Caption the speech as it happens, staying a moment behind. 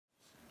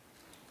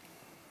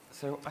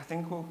So I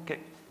think we'll get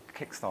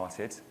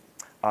kick-started.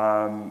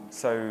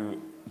 So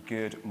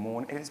good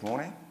morning. It is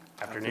morning?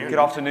 Afternoon. Good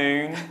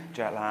afternoon,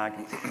 jet lag.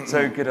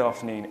 So good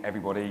afternoon,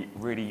 everybody.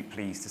 Really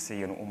pleased to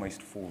see an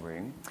almost full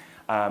room.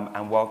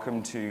 And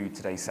welcome to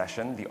today's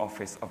session, the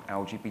Office of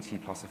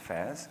LGBT+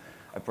 Affairs,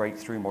 a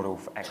breakthrough model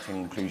for equity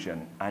and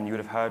inclusion. And you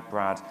would have heard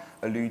Brad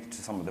allude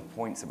to some of the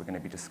points that we're going to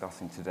be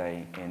discussing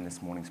today in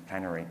this morning's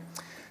plenary.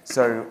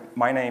 So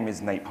my name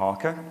is Nate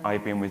Parker.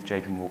 I've been with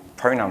JP Morgan,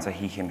 pronouns are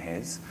he, him,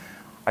 his.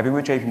 I've been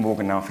with JP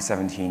Morgan now for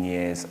 17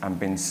 years and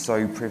been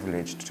so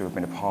privileged to have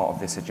been a part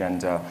of this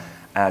agenda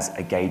as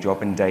a gay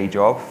job and day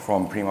job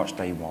from pretty much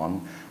day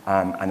one.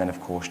 And then, of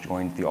course,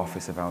 joined the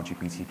Office of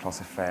LGBT+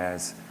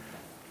 Affairs.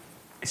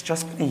 It's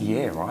just been a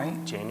year,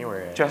 right?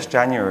 January. Just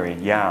January,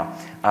 yeah,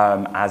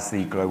 as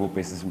the Global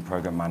Business and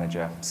Program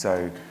Manager.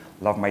 So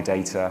love my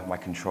data, my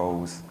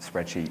controls,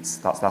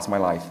 spreadsheets. That's my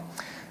life.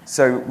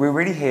 So we're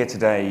really here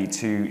today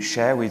to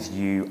share with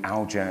you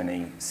our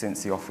journey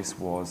since the office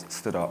was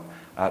stood up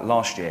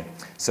last year.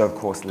 So, of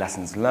course,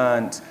 lessons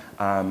learned,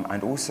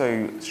 and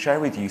also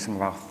share with you some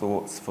of our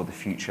thoughts for the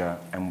future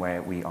and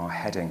where we are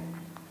heading.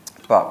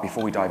 But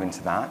before we dive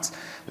into that,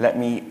 let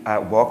me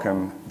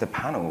welcome the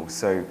panel.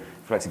 So if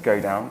you'd like to go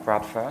down,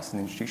 Brad first,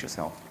 and introduce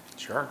yourself.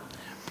 Sure.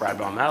 Brad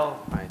Baumel.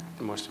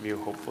 Most of you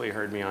hopefully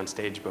heard me on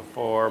stage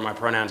before. My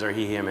pronouns are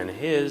he, him, and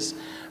his.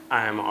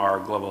 I'm our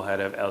global head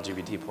of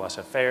LGBT+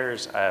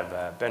 affairs.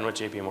 I've been with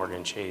JP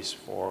Morgan Chase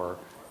for,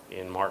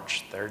 in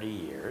March, 30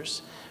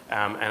 years.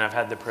 And I've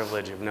had the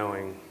privilege of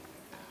knowing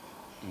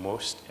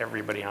most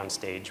everybody on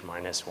stage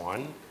minus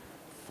one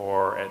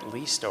for at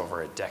least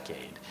over a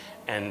decade.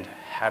 And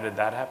how did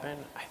that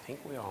happen? I think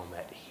we all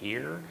met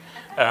here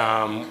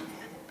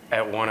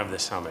at one of the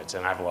summits,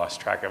 and I've lost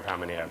track of how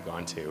many I've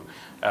gone to.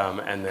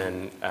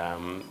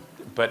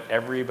 But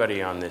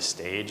everybody on this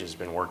stage has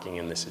been working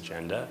in this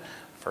agenda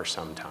for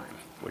some time,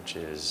 which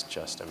is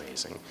just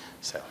amazing.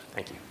 So,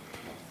 thank you.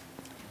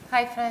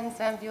 Hi friends,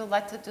 I'm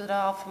Violetta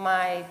Dudolph.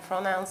 My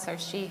pronouns are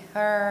she,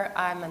 her.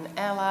 I'm an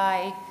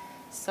ally.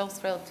 So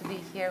thrilled to be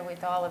here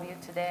with all of you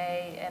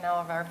today and all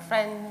of our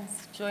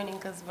friends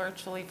joining us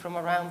virtually from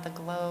around the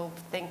globe.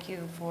 Thank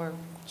you for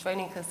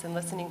joining us and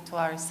listening to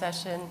our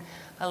session.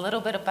 A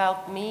little bit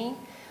about me.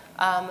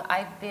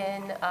 I've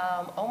been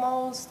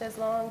almost as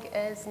long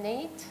as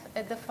Nate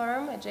at the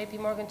firm at JP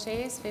Morgan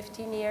Chase,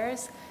 15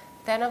 years.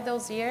 10 of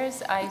those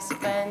years I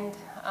spent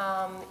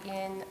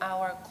in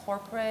our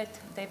corporate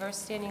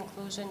diversity and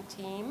inclusion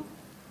team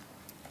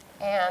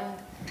and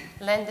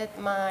landed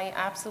my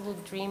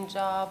absolute dream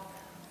job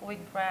with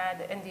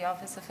Brad in the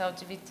Office of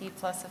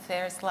LGBT+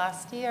 Affairs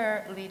last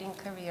year, leading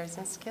careers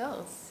and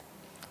skills.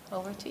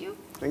 Over to you.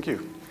 Thank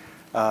you.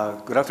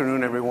 Good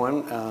afternoon,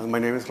 everyone. My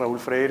name is Raúl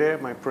Freire.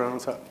 My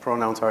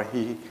pronouns are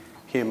he,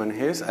 him, and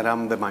his, and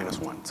I'm the minus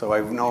one. So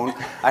I've known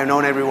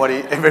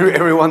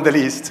everyone the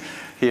least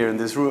here in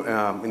this room,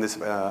 in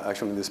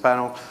this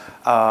panel.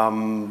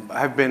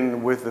 I've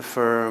been with the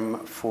firm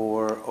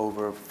for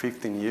over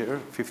 15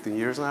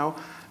 years now,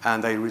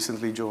 and I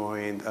recently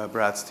joined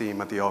Brad's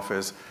team at the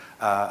office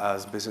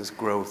as business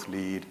growth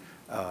lead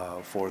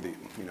for the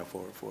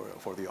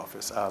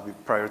office.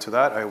 Prior to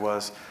that, I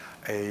was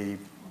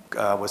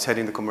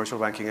heading the commercial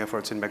banking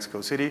efforts in Mexico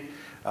City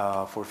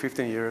for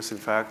 15 years, in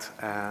fact,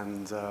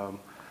 and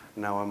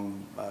now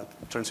I'm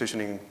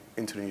transitioning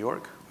into New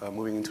York,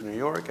 moving into New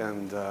York,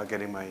 and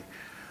getting my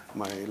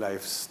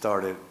life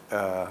started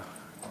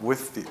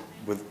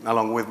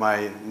along with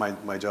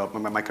my job,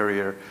 my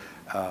career,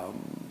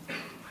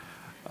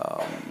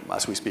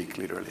 as we speak,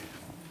 literally.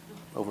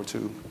 Over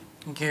to.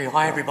 Thank you.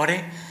 Hi,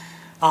 everybody.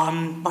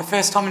 My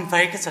first time in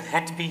Vegas, I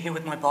had to be here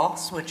with my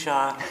boss, which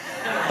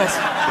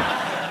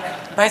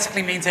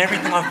basically means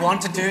everything I've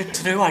wanted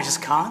to do, I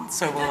just can't.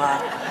 So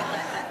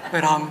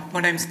my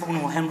name's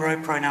Thornell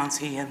Hembrow, pronouns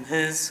he, him,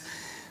 his.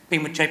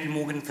 Been with JP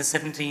Morgan for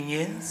 17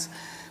 years.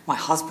 My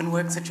husband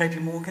works at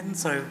JP Morgan,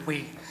 so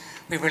we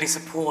really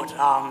support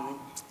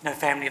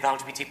family of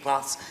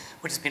LGBT+,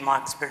 which has been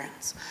my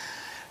experience.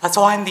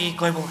 So I'm the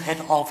global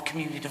head of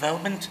community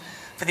development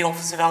for the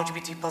Office of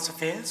LGBT+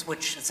 Affairs,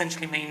 which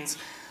essentially means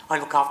I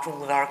look after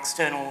all of our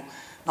external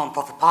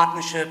non-profit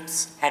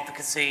partnerships,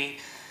 advocacy,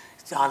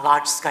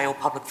 large-scale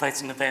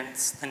public-facing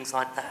events, things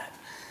like that.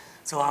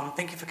 So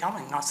thank you for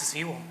coming. Nice to see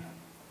you all.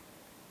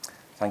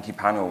 Thank you,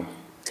 panel.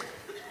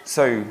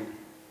 So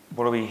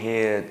what are we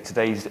here?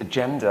 Today's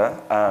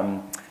agenda.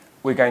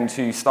 We're going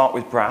to start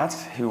with Brad,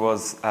 who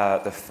was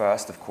the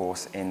first, of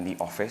course, in the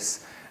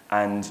office,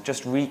 and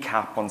just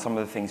recap on some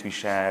of the things we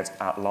shared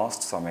at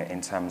last summit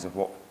in terms of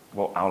what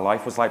our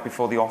life was like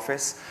before the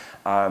office,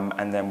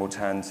 and then we'll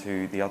turn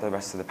to the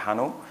rest of the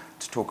panel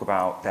to talk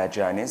about their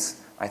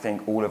journeys. I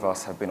think all of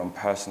us have been on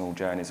personal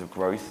journeys of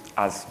growth,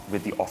 as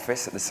with the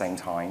office at the same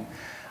time.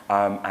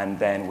 And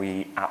then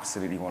we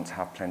absolutely want to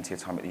have plenty of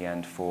time at the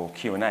end for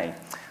Q&A,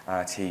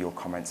 to hear your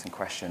comments and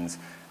questions,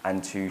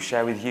 and to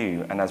share with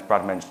you. And as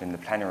Brad mentioned in the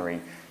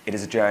plenary, it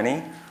is a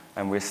journey,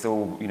 and we're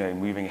still,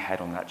 moving ahead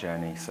on that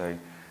journey. So,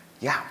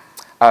 yeah.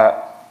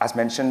 As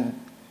mentioned,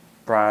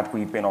 Brad,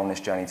 we've been on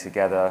this journey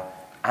together.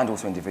 and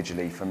also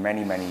individually for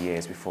many, many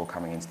years before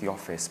coming into the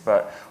office.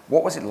 But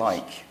what was it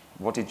like?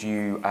 What did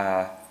you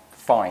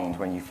find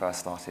when you first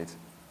started?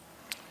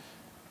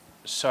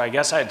 So I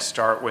guess I'd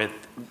start with,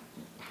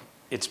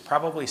 it's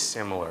probably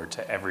similar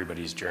to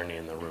everybody's journey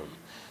in the room.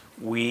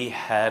 We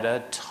had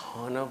a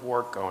ton of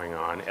work going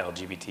on,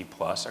 LGBT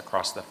plus,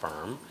 across the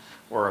firm.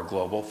 We're a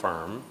global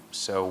firm,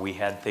 so we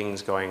had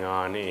things going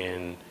on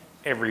in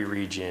every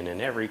region,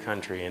 in every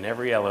country, in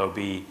every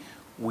LOB.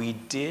 We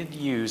did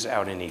use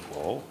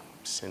O&EQual,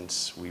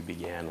 since we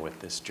began with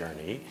this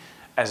journey,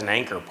 as an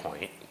anchor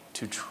point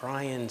to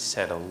try and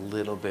set a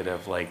little bit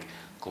of like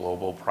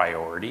global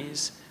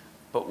priorities,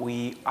 but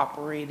we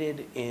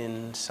operated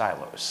in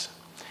silos.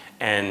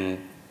 And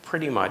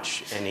pretty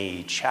much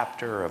any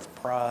chapter of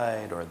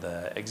Pride or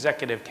the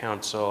Executive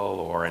Council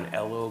or an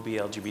LOB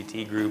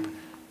LGBT group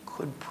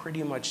could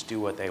pretty much do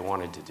what they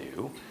wanted to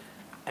do.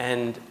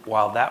 And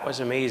while that was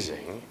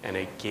amazing and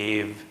it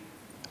gave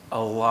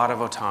a lot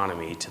of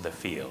autonomy to the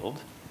field,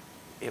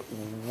 it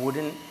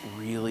wouldn't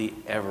really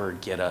ever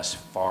get us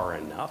far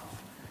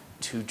enough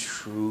to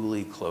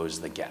truly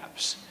close the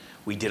gaps.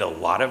 We did a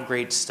lot of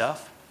great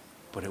stuff,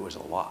 but it was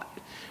a lot.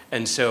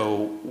 And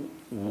so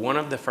one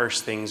of the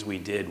first things we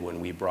did when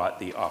we brought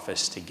the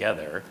office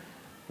together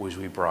was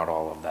we brought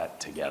all of that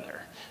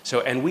together.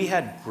 So, and we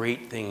had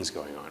great things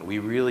going on. We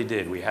really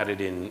did. We had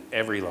it in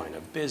every line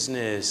of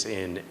business,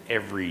 in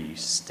every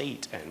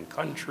state and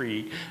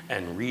country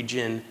and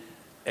region.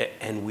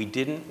 And we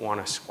didn't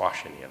want to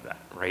squash any of that,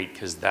 right?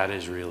 Because that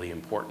is really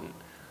important.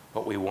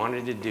 What we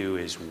wanted to do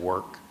is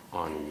work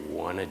on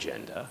one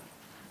agenda,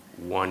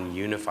 one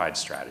unified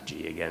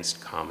strategy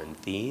against common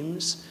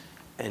themes,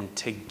 and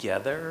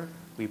together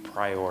we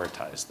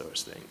prioritize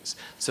those things.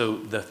 So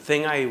the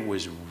thing I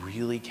was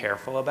really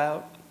careful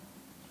about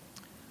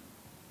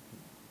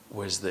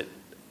was that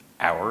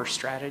our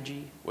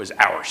strategy was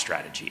our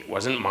strategy. It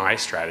wasn't my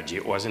strategy.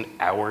 It wasn't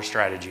our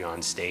strategy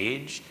on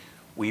stage.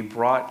 We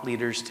brought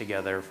leaders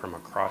together from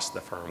across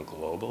the firm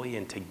globally,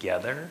 and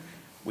together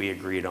we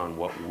agreed on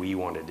what we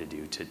wanted to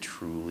do to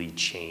truly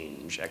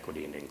change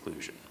equity and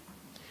inclusion.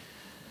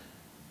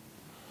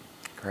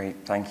 Great,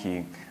 thank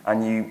you.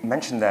 And you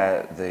mentioned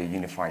there the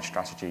unified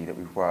strategy that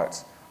we've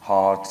worked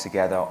hard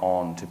together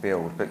on to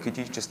build, but could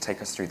you just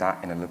take us through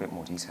that in a little bit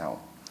more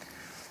detail?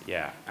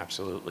 Yeah,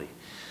 absolutely.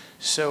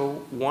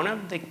 So one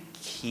of the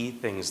key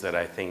things that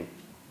I think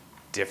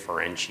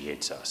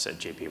differentiates us at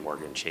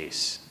JPMorgan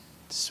Chase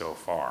so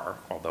far,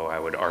 although I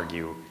would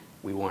argue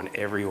we want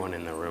everyone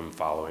in the room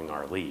following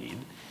our lead,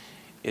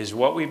 is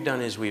what we've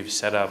done is we've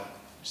set up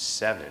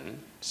 7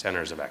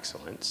 centers of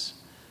excellence,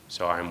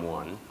 so I'm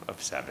one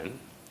of 7,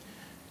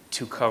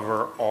 to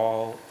cover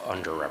all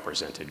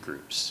underrepresented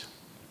groups: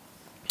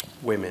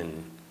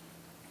 women,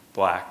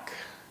 Black,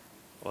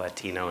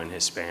 Latino and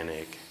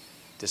Hispanic,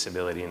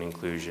 disability and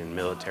inclusion,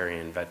 military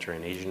and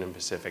veteran, Asian and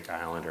Pacific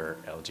Islander,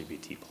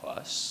 LGBT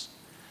plus.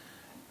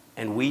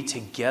 And we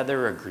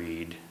together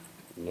agreed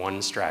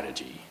one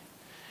strategy.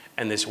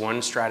 And this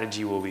one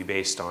strategy will be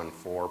based on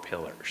 4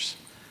 pillars.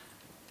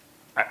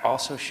 I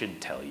also should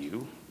tell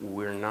you,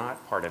 we're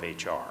not part of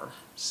HR.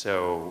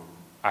 So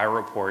I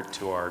report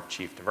to our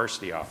Chief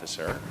Diversity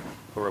Officer,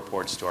 who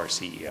reports to our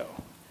CEO.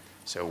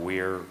 So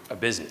we're a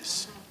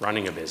business,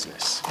 running a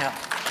business. Yeah.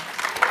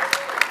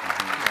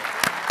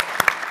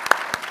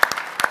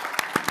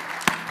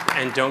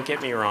 And don't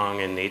get me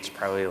wrong, and Nate's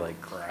probably like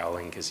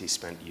growling because he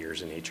spent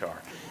years in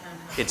HR.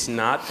 It's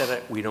not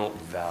that we don't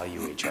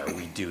value HR,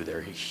 we do. They're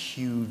a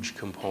huge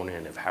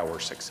component of how we're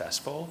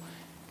successful.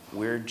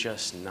 We're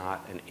just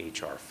not an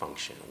HR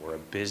function. We're a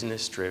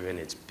business driven,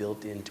 it's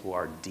built into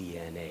our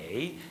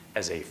DNA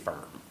as a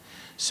firm.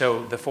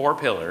 So the 4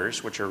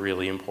 pillars, which are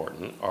really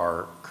important,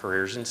 are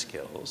careers and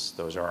skills,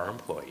 those are our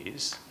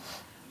employees,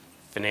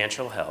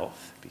 financial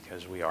health,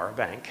 because we are a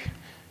bank.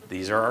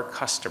 These are our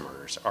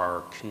customers,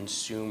 our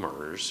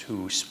consumers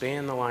who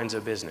span the lines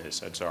of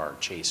business. It's our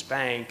Chase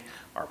Bank,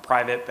 our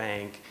private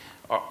bank,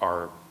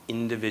 our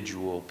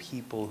individual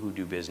people who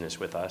do business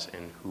with us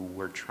and who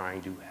we're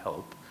trying to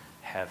help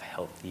have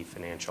healthy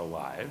financial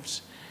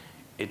lives.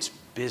 It's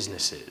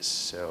businesses,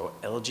 so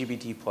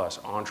LGBT plus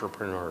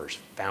entrepreneurs,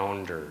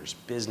 founders,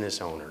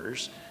 business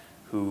owners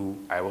who,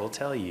 I will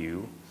tell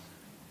you,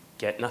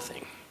 get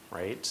nothing,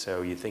 right?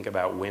 So you think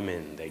about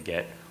women, they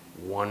get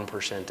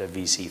 1% of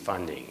VC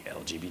funding.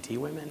 LGBT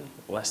women,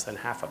 less than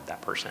half of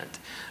that percent.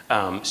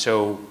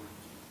 So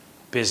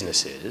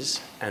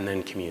businesses and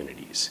then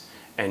communities.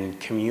 And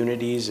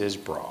communities is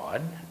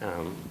broad,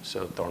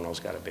 so Thornell's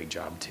got a big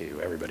job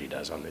too, everybody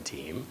does on the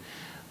team.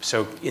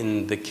 So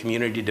in the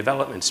community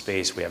development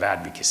space, we have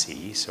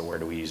advocacy, so where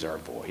do we use our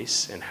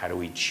voice and how do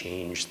we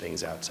change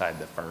things outside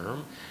the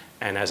firm?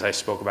 And as I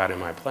spoke about in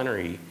my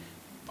plenary,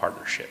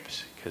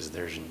 partnerships, because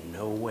there's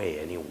no way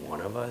any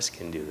one of us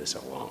can do this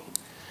alone.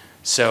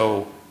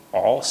 So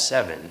all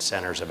 7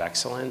 centers of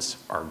excellence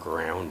are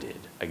grounded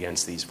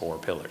against these 4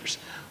 pillars.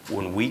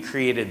 When we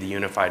created the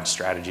unified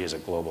strategy as a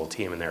global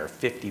team, and there are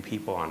 50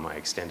 people on my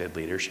extended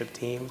leadership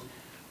team,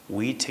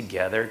 we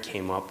together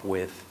came up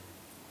with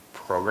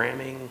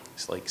programming,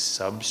 it's like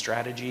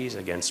sub-strategies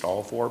against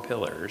all 4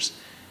 pillars,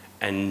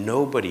 and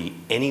nobody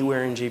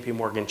anywhere in JP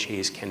Morgan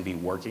Chase can be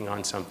working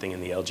on something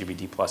in the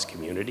LGBT plus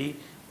community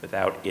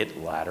without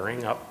it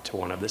laddering up to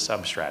one of the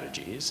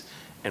sub-strategies,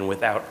 and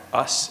without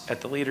us at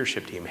the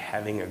leadership team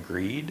having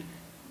agreed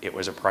it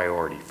was a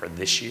priority for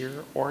this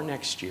year or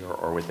next year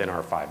or within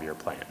our 5-year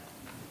plan.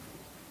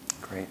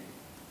 Great.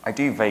 I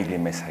do vaguely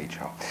miss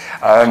HR.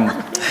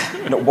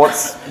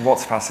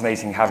 What's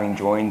fascinating, having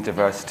joined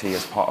diversity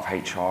as part of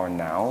HR and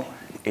now,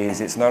 is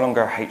it's no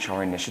longer a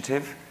HR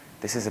initiative.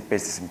 This is a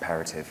business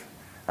imperative.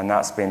 And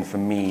that's been, for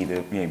me,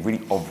 the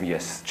really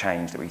obvious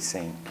change that we've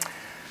seen.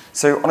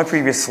 So on a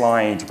previous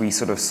slide, we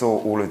sort of saw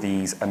all of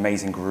these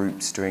amazing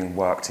groups doing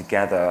work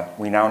together.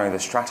 We now know the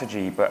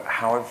strategy, but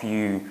how have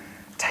you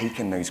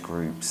taken those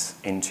groups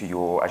into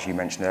your, as you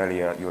mentioned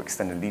earlier, your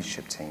extended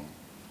leadership team?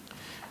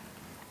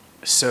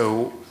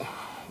 So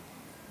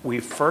we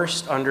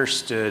first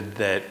understood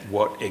that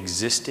what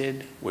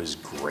existed was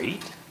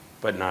great,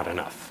 but not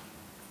enough.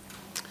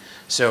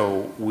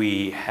 So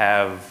we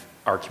have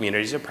our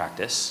communities of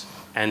practice,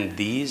 and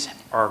these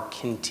are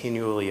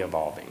continually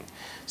evolving.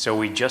 So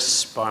we just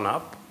spun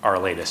up our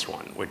latest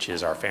one, which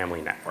is our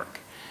family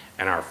network.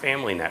 And our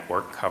family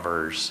network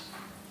covers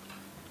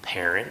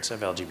parents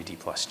of LGBT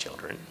plus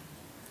children,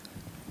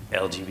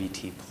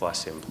 LGBT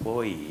plus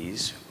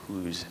employees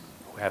who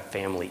have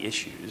family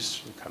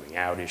issues, coming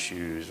out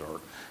issues, or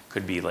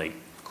could be like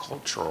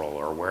cultural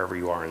or wherever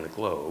you are in the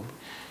globe,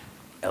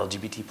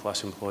 LGBT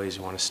plus employees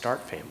who want to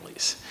start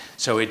families.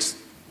 So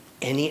it's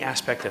any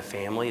aspect of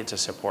family, it's a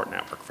support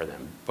network for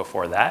them.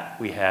 Before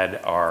that, we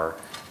had our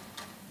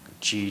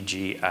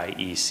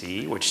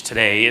GGIEC, which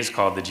today is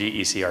called the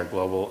GEC, our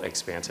Global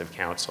Expansive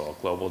Council,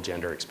 Global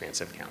Gender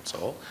Expansive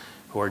Council,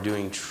 who are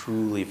doing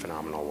truly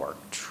phenomenal work,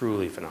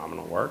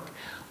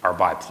 our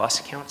Bi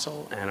Plus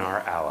Council and our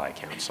Ally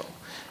Council.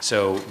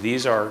 So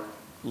these are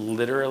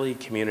literally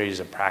communities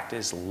of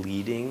practice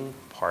leading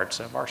parts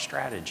of our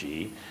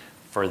strategy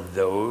for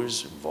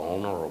those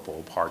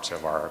vulnerable parts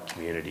of our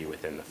community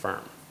within the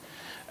firm.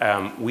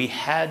 We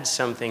had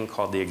something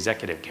called the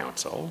Executive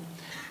Council,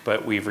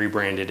 but we've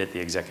rebranded it the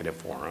Executive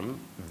Forum,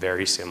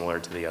 very similar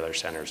to the other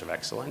centers of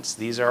excellence.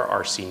 These are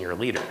our senior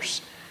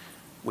leaders.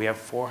 We have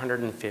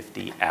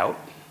 450 out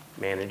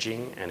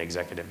managing and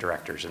executive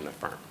directors in the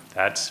firm.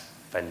 That's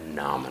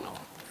phenomenal,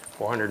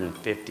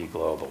 450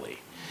 globally.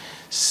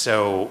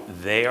 So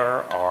they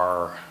are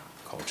our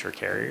culture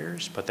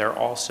carriers, but they're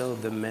also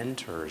the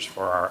mentors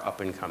for our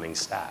up and coming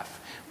staff.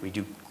 We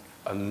do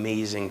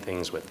amazing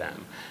things with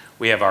them.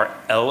 We have our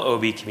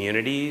LOB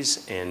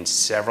communities, and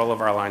several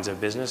of our lines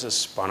of business have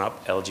spun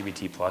up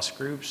LGBT plus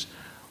groups.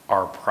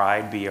 Our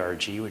Pride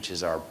BRG, which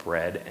is our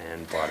bread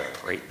and butter,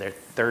 right? There are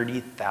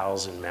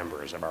 30,000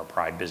 members of our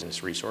Pride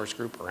Business Resource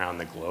Group around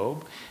the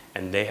globe,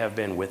 and they have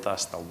been with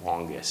us the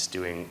longest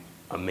doing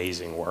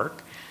amazing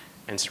work.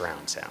 And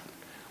surround sound.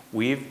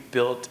 We've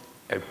built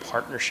a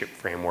partnership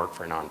framework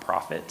for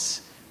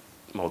nonprofits,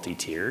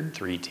 multi-tiered,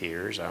 3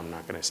 tiers. I'm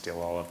not gonna steal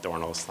all of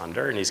Dornell's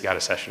thunder, and he's got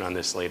a session on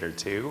this later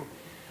too.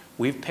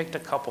 We've picked a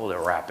couple to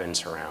wrap in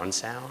surround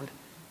sound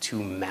to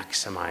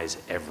maximize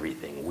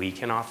everything we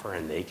can offer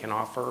and they can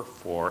offer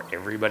for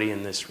everybody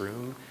in this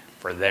room,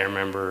 for their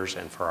members,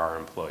 and for our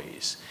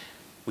employees.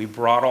 We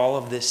brought all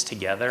of this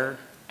together,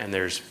 and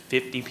there's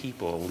 50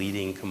 people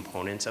leading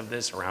components of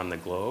this around the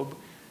globe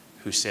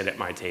who sit at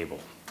my table,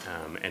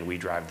 and we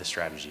drive the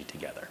strategy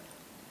together.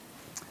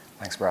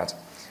 Thanks, Brad.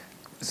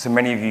 So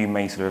many of you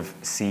may sort of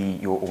see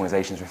your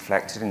organizations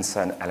reflected in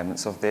certain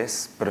elements of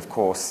this, but of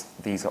course,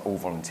 these are all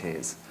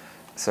volunteers.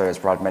 So as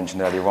Brad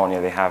mentioned earlier on,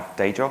 they have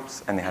day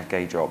jobs and they have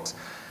gay jobs.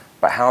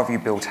 But how have you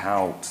built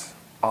out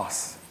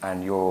us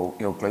and your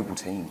global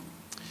team?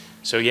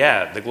 So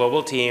yeah, the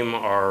global team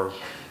are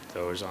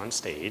those on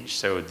stage.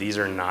 So these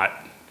are not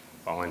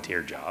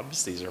volunteer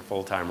jobs. These are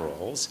full-time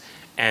roles.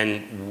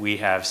 And we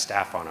have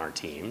staff on our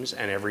teams,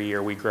 and every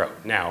year we grow.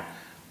 Now,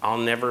 I'll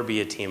never be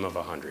a team of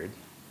 100.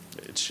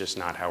 It's just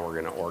not how we're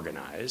gonna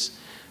organize.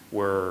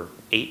 We're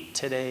 8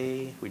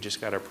 today. We just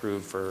got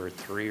approved for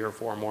 3 or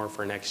 4 more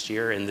for next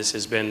year. And this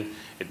has been,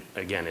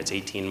 again, it's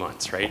 18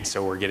 months, right?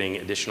 So we're getting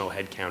additional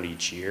headcount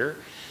each year.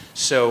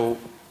 So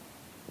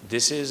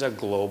this is a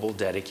global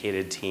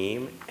dedicated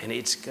team, and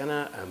it's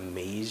gonna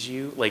amaze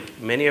you. Like,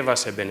 many of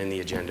us have been in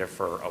the agenda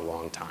for a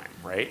long time,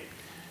 right?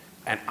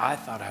 And I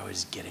thought I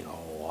was getting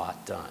a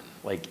lot done.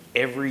 Like,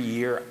 every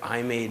year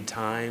I made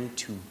time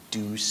to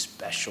do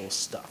special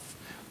stuff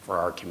for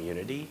our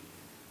community.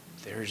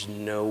 There's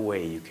no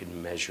way you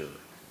can measure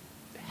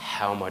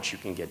how much you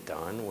can get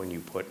done when you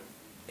put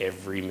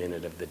every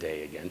minute of the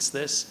day against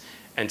this.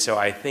 And so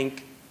I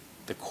think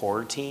the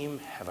core team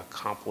have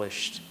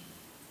accomplished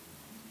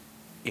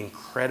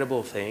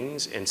incredible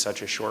things in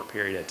such a short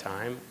period of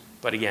time,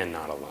 but again,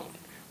 not alone,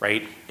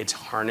 right? It's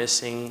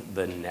harnessing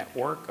the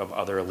network of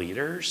other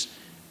leaders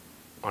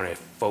on a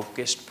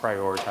focused,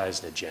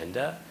 prioritized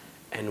agenda,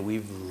 and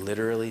we've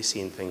literally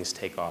seen things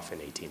take off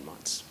in 18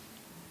 months.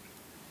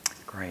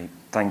 Great,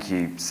 thank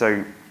you.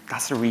 So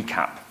that's a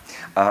recap.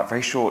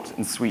 Very short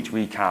and sweet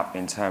recap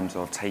in terms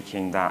of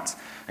taking that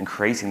and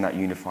creating that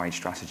unified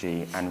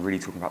strategy and really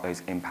talking about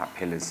those impact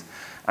pillars.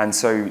 And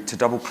so to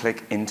double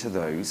click into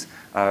those,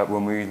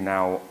 we'll move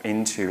now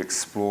into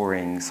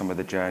exploring some of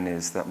the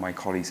journeys that my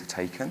colleagues have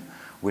taken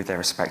with their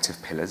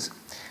respective pillars.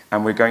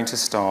 And we're going to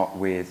start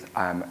with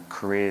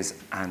careers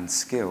and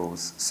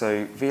skills.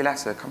 So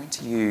Violetta, coming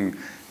to you,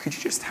 could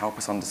you just help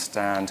us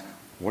understand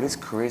what is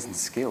careers and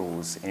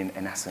skills in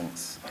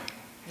essence?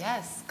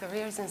 Yes,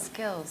 careers and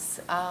skills.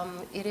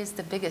 It is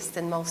the biggest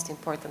and most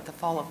important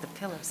of all of the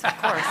pillars, of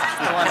course. It's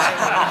the one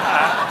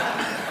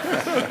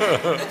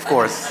Of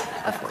course.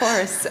 Of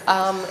course.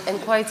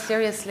 And quite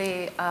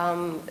seriously,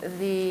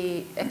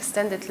 the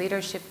extended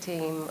leadership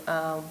team,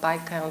 by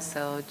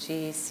council,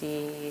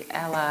 GEC,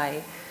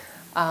 Ally,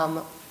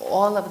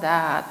 all of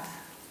that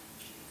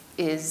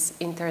is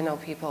internal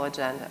people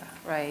agenda,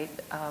 right?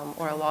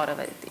 Or a lot of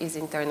it is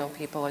internal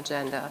people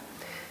agenda.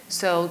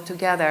 So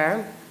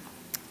together,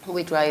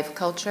 we drive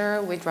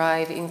culture, we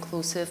drive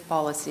inclusive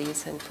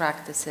policies and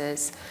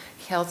practices,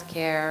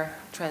 healthcare,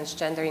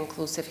 transgender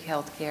inclusive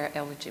healthcare,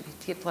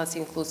 LGBT plus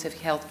inclusive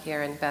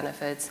healthcare and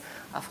benefits.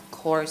 Of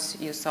course,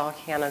 you saw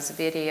Hannah's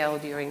video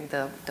during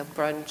the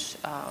brunch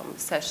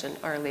session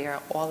earlier.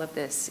 All of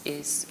this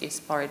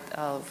is part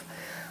of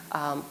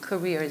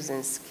careers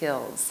and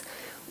skills.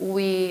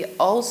 We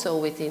also,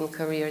 within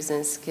careers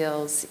and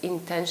skills,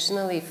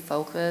 intentionally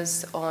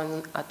focus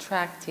on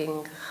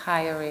attracting,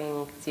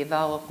 hiring,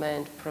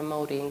 development,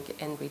 promoting,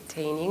 and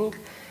retaining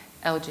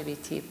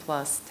LGBT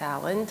plus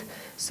talent.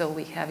 So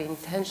we have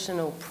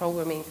intentional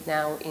programming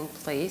now in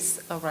place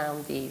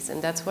around these.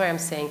 And that's where I'm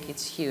saying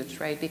it's huge,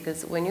 right?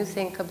 Because when you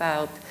think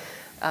about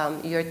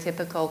your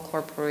typical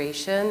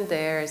corporation,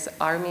 there's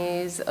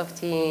armies of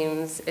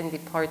teams and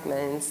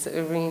departments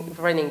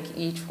running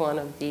each one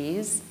of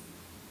these.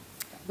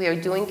 We are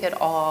doing it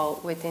all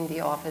within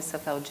the Office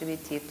of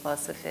LGBT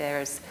plus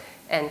Affairs,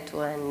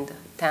 end-to-end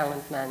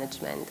talent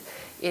management.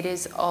 It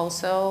is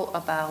also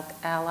about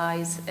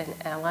allies and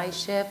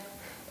allyship,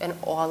 and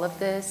all of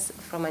this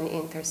from an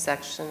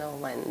intersectional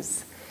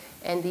lens.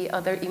 And the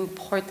other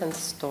important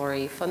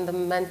story,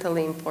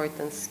 fundamentally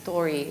important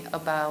story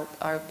about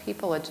our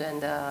people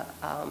agenda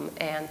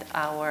and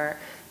our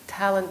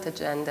talent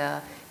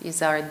agenda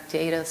is our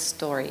data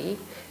story,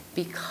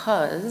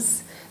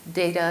 because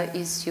data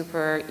is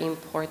super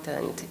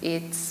important.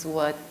 It's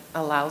what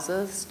allows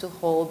us to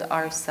hold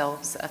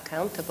ourselves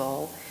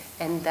accountable,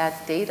 and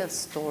that data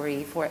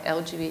story for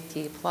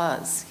LGBT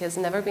plus has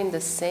never been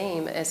the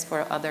same as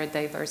for other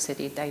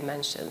diversity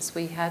dimensions.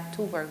 We had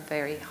to work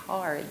very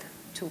hard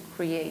to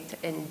create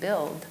and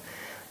build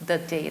the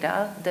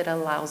data that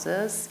allows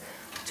us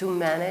to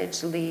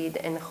manage, lead,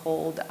 and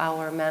hold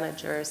our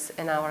managers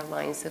and our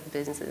lines of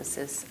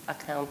businesses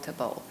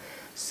accountable.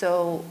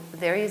 So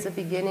there is a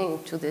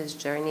beginning to this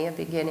journey, a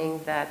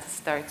beginning that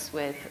starts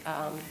with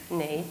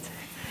Nate.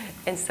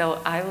 And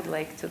so I would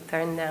like to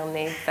turn now,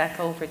 Nate, back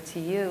over to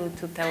you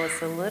to tell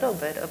us a little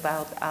bit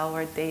about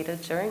our data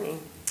journey.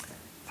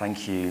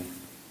 Thank you.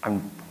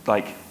 I'm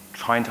like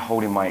trying to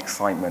hold in my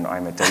excitement.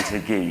 I'm a data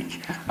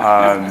geek,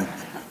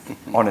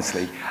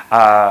 honestly.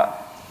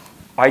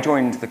 I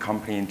joined the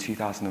company in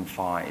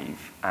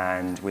 2005,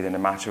 and within a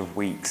matter of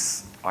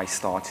weeks, I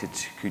started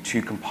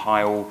to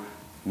compile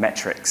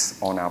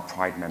metrics on our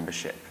Pride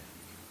membership.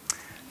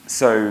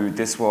 So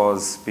this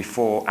was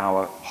before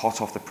our hot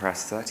off the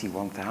press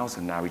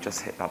 31,000 now. We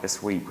just hit that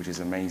this week, which is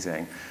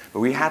amazing.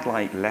 But we had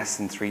like less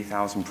than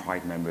 3,000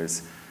 Pride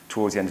members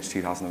towards the end of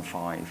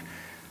 2005.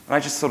 And I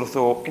just sort of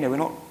thought, you know, we're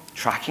not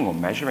tracking or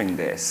measuring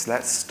this.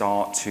 Let's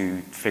start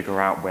to figure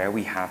out where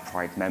we have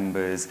Pride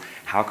members,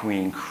 how can we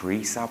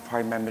increase our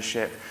Pride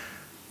membership.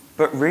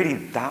 But really,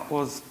 that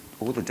was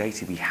all the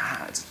data we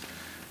had.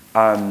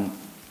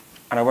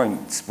 And I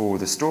won't spoil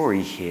the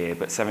story here,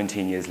 but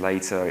 17 years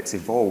later, it's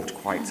evolved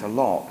quite a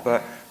lot.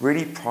 But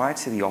really, prior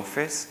to the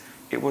office,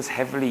 it was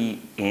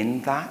heavily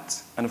in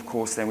that. And of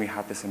course, then we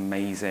had this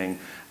amazing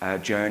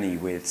journey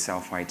with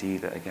self-ID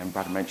that, again,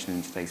 Brad mentioned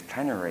in today's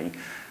plenary.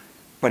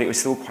 But it was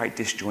still quite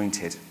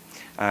disjointed.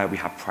 We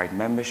had Pride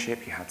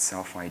membership, you had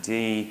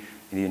self-ID,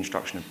 the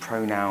introduction of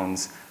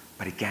pronouns,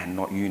 but again,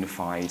 not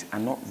unified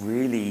and not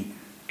really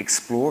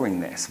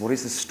exploring this. What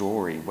is the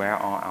story? Where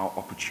are our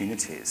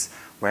opportunities?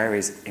 Where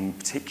is, in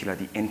particular,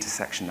 the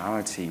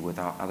intersectionality with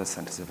our other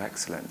centers of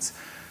excellence?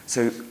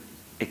 So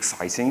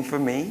exciting for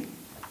me.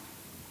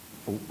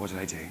 Oh, what did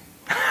I do?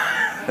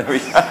 There we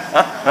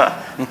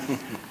go.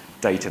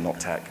 Data, not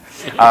tech.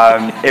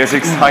 It was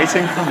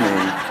exciting for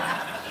me,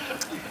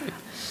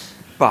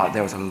 but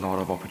there was a lot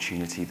of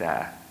opportunity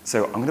there.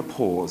 So I'm going to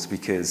pause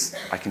because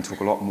I can talk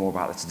a lot more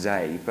about that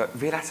today. But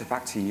Violetta,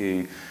 back to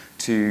you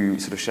to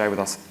sort of share with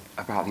us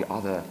about the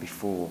other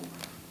before.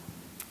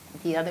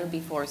 The other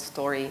before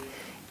story.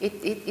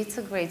 It's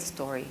a great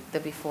story, the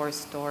before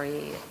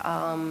story.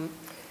 And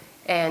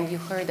you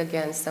heard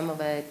again some of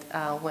it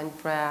when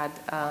Brad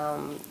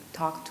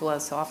talk to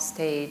us off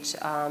stage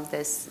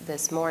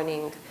this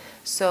morning.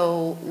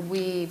 So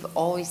we've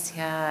always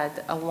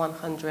had a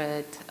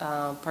 100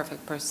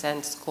 perfect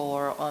percent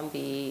score on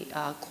the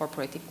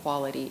Corporate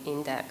Equality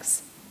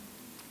Index.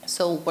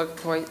 So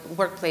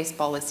workplace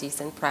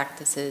policies and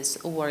practices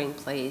were in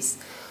place.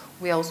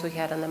 We also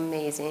had an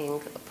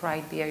amazing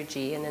Pride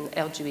BRG and an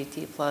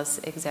LGBT plus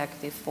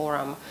executive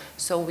forum.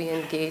 So we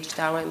engaged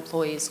our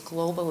employees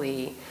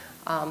globally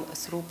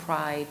through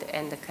Pride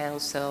and the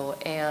council,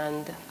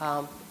 and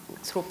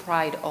through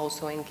Pride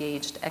also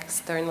engaged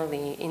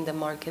externally in the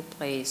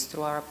marketplace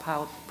through our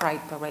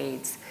Pride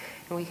parades.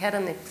 And we had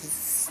an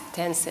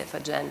extensive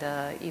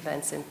agenda,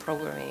 events and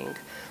programming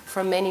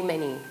for many,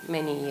 many,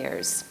 many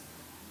years.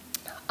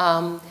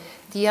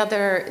 The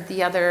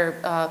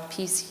other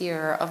piece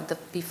here of the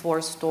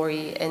before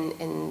story,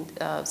 and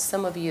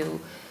some of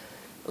you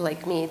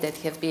like me that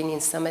have been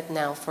in Summit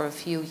now for a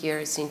few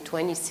years, in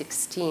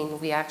 2016,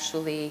 we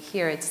actually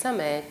here at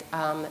Summit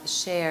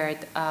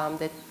shared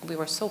that we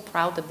were so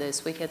proud of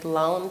this. We had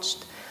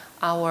launched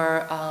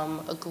our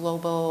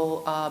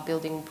global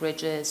building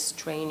bridges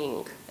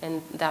training,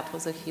 and that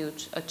was a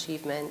huge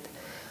achievement.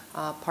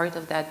 Part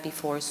of that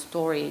before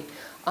story.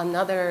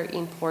 Another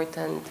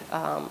important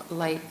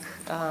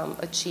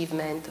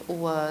achievement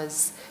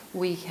was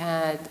we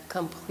had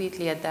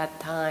completely at that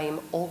time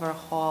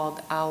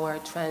overhauled our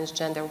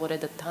transgender, what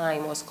at the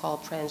time was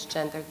called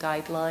transgender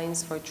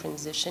guidelines for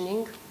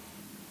transitioning,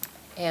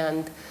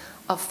 and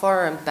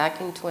affirmed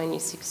back in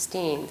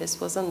 2016,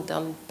 this wasn't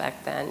done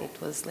back then, it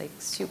was like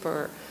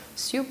super,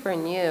 super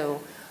new,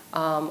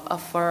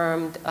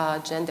 affirmed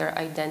gender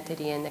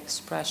identity and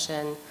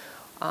expression,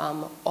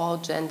 all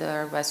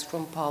gender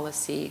restroom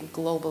policy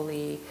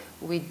globally.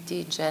 We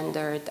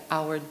degendered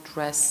our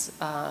dress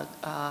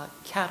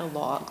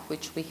catalog,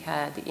 which we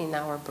had in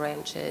our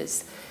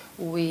branches.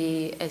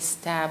 We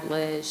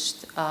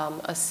established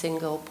a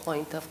single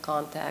point of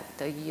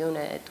contact, a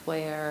unit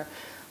where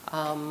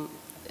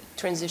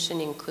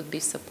transitioning could be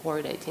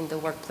supported, in the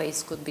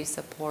workplace could be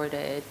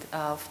supported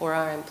for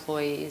our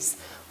employees,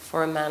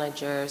 for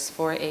managers,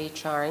 for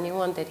HR.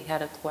 Anyone that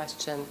had a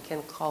question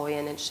can call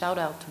in, and shout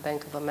out to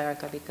Bank of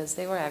America because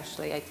they were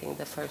actually, I think,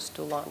 the first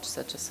to launch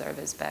such a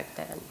service back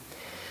then.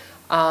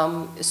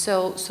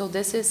 So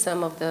this is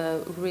some of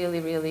the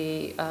really,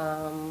 really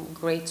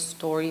great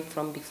story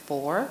from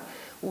before.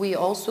 We were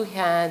also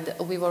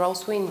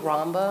in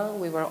Ramba.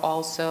 We were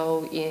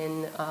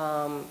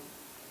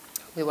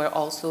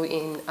also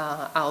in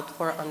Out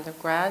for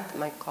Undergrad.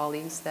 My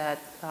colleagues that,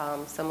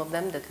 some of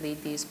them that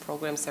lead these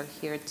programs are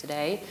here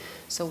today.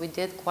 So we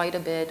did quite a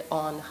bit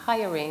on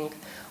hiring,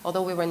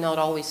 although we were not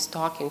always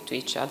talking to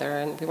each other,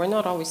 and we were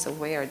not always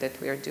aware that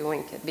we are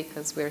doing it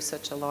because we're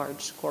such a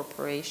large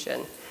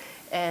corporation.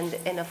 And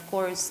of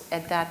course,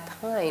 at that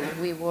time,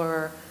 we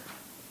were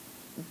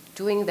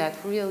doing that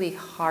really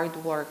hard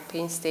work,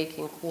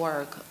 painstaking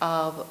work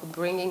of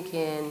bringing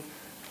in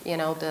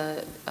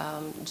the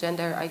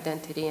gender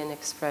identity and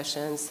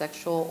expression,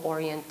 sexual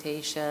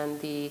orientation,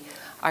 the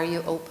are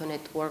you open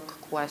at work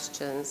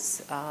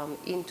questions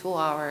into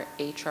our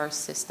HR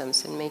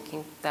systems, and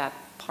making that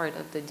part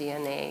of the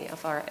DNA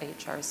of our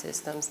HR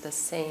systems the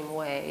same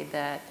way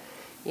that,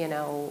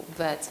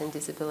 vets and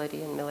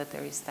disability and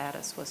military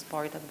status was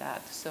part of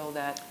that, so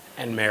that.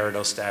 And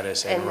marital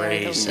status and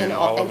race and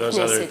all of those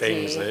other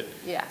things that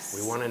yes.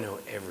 We want to know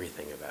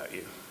everything about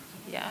you.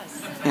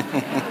 Yes.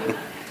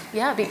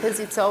 Yeah, because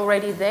it's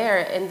already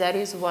there, and that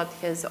is what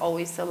has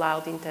always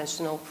allowed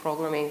intentional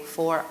programming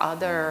for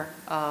other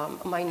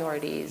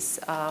minorities.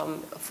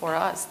 For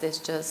us,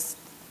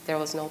 there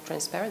was no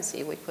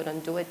transparency. We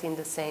couldn't do it in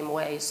the same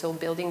way. So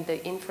building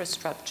the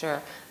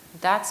infrastructure,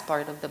 that's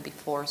part of the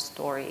before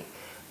story.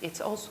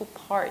 It's also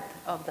part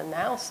of the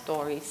now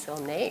story. So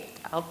Nate,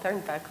 I'll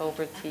turn back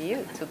over to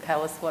you to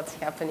tell us what's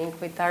happening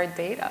with our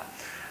data.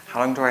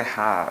 How long do I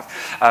have?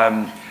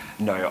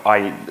 No,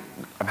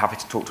 I'm happy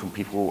to talk to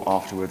people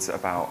afterwards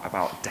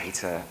about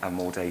data and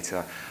more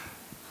data.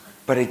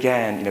 But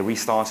again, we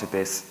started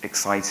this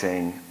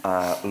exciting,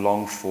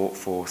 long fought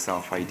for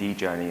self-ID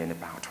journey in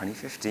about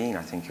 2015,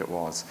 I think it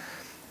was.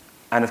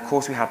 And of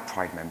course, we had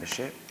Pride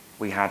membership.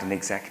 We had an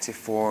executive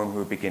forum who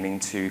were beginning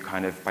to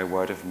kind of, by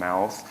word of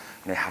mouth,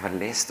 have a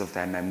list of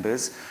their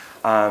members.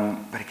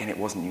 But again, it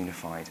wasn't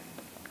unified.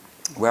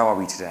 Where are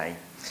we today?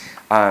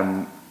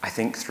 I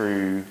think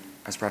through,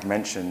 as Brad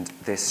mentioned,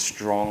 this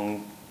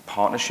strong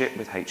partnership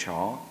with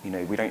HR.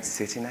 We don't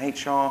sit in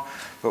HR,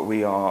 but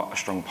we are a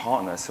strong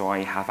partner. So I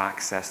have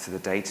access to the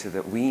data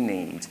that we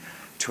need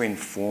to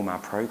inform our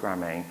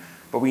programming.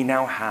 But we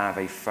now have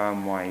a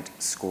firm-wide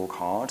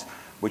scorecard,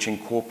 which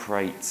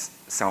incorporates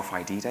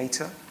self-ID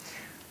data,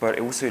 but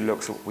it also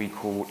looks at what we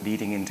call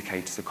leading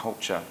indicators of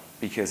culture.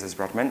 Because as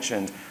Brad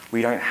mentioned,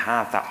 we don't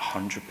have that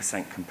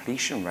 100%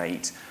 completion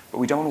rate, but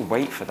we don't want to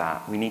wait for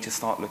that. We need to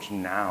start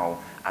looking now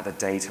at the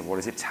data. What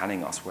is it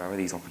telling us? Where are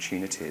these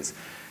opportunities?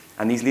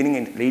 And these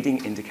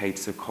leading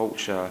indicators of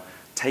culture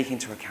take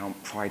into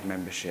account Pride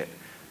membership,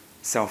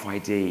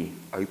 self-ID,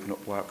 open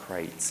up work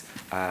rates,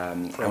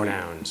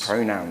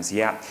 pronouns,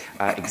 yeah,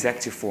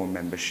 executive forum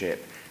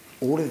membership,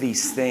 All of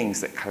these things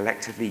that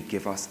collectively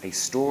give us a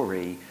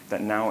story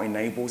that now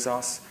enables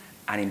us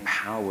and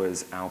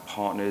empowers our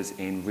partners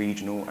in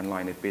regional and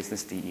line of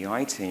business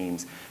DEI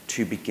teams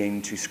to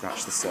begin to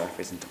scratch the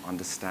surface and to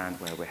understand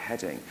where we're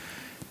heading.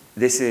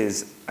 This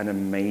is an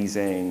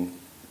amazing,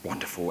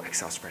 wonderful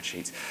Excel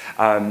spreadsheet,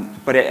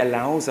 but it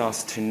allows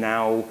us to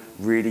now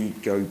really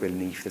go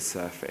beneath the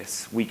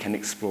surface. We can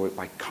explore it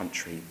by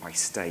country, by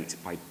state,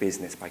 by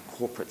business, by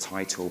corporate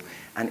title,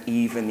 and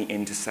even the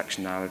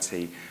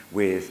intersectionality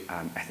with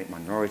ethnic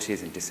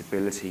minorities and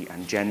disability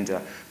and gender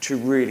to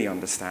really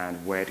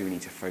understand where do we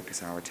need to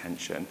focus our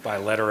attention. By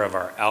letter of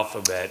our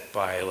alphabet,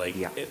 by like,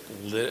 Yeah.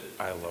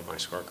 I love my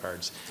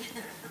scorecards.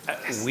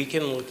 We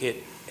can look at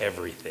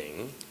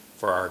everything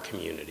for our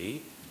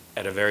community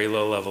at a very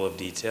low level of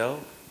detail,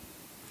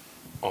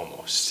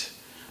 almost.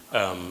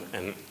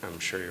 And I'm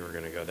sure you were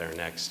going to go there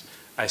next.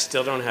 I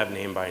still don't have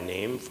name by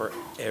name for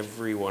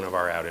every one of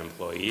our out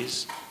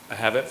employees. I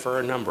have it for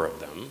a number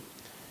of them.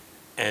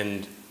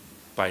 And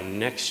by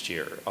next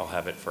year, I'll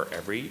have it for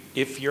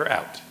if you're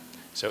out.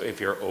 So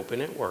if you're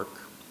open at work,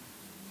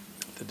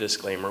 the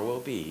disclaimer will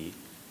be,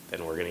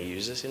 then we're going to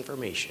use this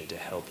information to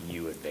help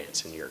you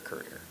advance in your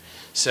career.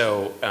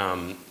 So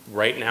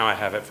right now I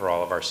have it for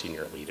all of our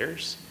senior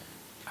leaders.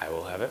 I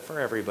will have it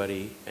for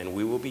everybody, and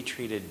we will be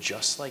treated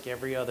just like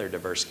every other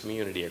diverse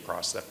community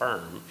across the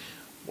firm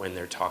when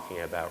they're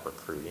talking about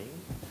recruiting,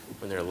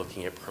 when they're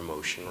looking at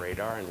promotion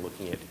radar and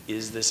looking at,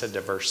 is this a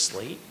diverse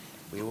slate?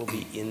 We will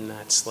be in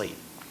that slate.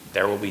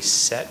 There will be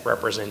set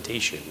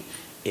representation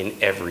in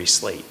every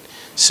slate.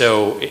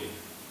 So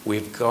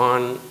we've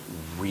gone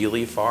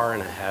really far,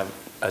 and I have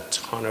a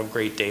ton of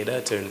great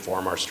data to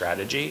inform our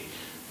strategy,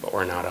 but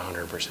we're not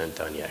 100%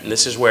 done yet. And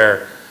this is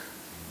where,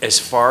 as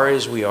far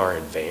as we are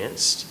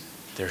advanced,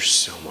 there's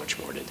so much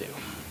more to do.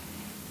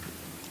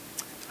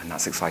 And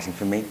that's exciting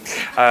for me.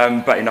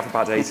 But enough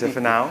about data for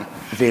now.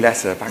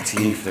 Violetta, back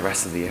to you for the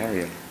rest of the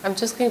area. I'm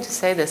just going to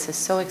say this is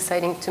so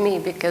exciting to me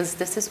because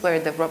this is where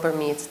the rubber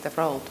meets the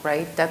road,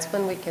 right? That's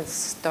when we can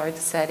start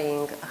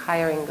setting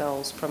hiring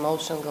goals,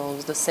 promotion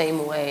goals, the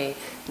same way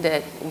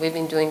that we've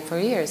been doing for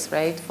years,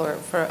 right?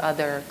 For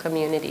other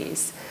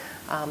communities.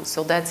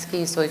 So that's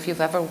key. So if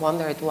you've ever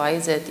wondered, why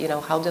is it,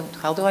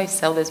 how do I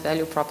sell this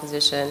value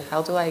proposition?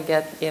 How do I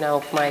get,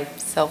 my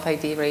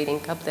self-ID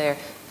rating up there?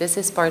 This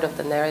is part of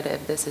the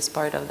narrative. This is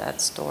part of that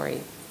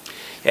story.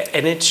 Yeah,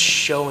 and it's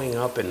showing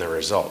up in the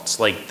results.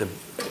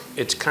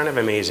 It's kind of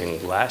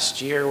amazing. Last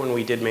year when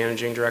we did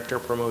managing director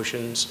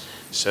promotions,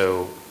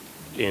 so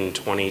in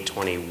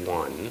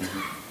 2021,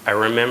 I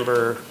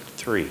remember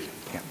 3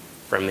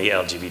 from the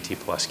LGBT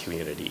plus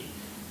community.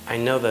 I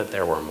know that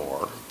there were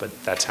more,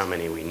 but that's how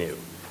many we knew.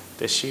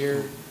 This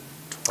year,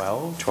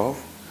 12?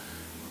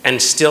 12?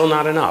 And still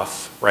not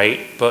enough, right?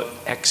 But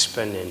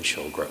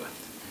exponential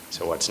growth.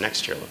 So what's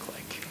next year look like?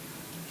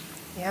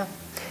 Yeah.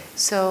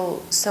 So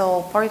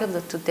part of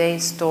the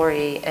today's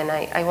story, and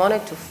I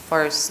wanted to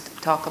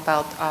first talk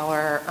about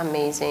our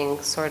amazing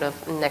sort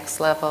of next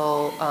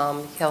level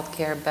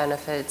healthcare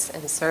benefits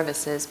and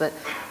services, but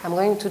I'm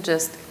going to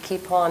just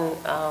keep on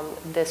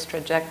this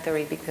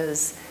trajectory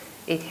because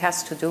it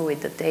has to do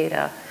with the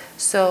data.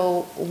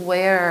 So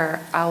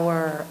where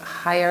our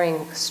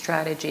hiring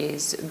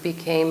strategies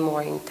became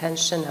more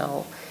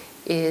intentional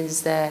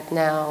is that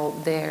now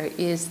there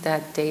is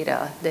that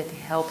data that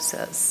helps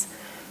us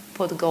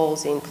put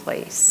goals in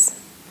place.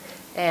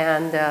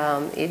 And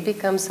it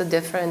becomes a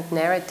different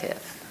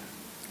narrative.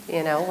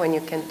 When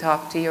you can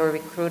talk to your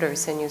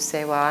recruiters and you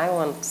say, well, I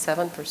want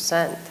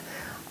 7%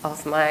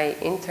 of my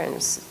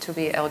interns to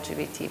be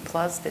LGBT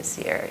plus this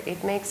year,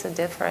 it makes a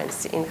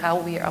difference in how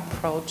we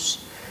approach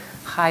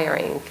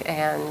hiring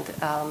and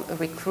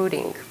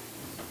recruiting.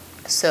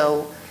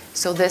 So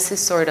this is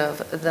sort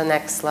of the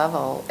next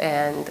level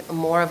and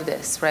more of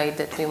this, right,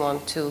 that we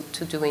want to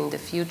do in the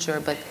future.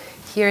 But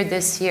here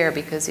this year,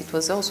 because it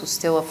was also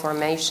still a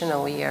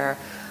formational year,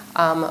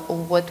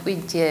 what we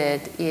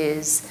did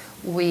is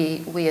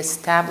we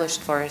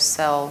established for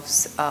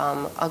ourselves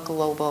a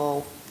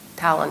global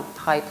talent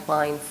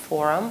pipeline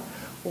forum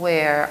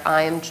where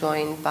I am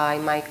joined by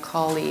my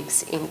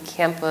colleagues in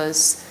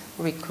campus,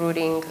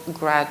 recruiting,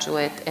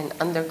 graduate, and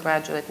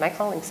undergraduate. My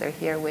colleagues are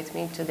here with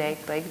me today.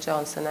 Blake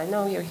Johnson, I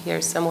know you're here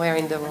somewhere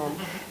in the room.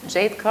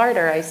 Jade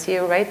Carter, I see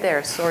you right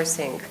there,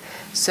 sourcing.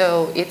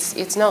 So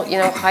it's not,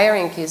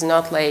 hiring is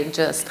not like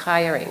just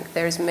hiring.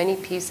 There's many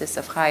pieces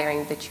of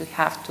hiring that you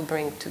have to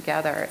bring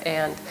together.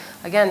 And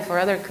again, for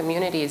other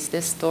communities,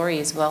 this story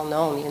is well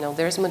known.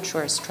 There's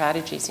mature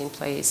strategies in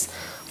place.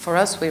 For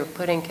us, we're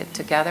putting it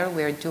together,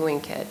 we're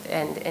doing it.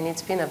 And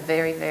it's been a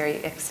very, very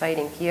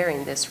exciting year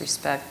in this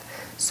respect.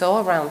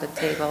 So around the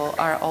table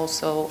are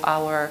also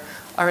our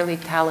early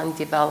talent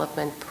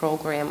development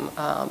program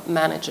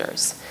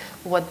managers.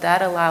 What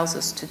that allows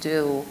us to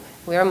do,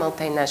 we're a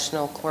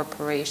multinational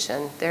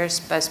corporation. There's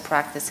best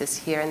practices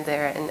here and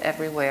there and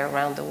everywhere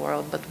around the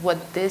world. But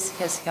what this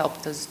has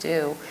helped us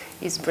do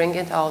is bring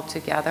it all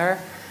together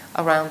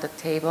around the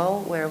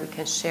table where we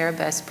can share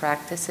best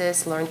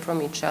practices, learn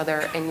from each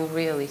other, and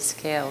really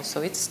scale.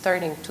 So it's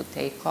starting to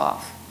take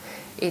off.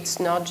 it's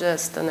not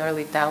just an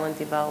early talent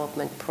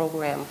development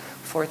program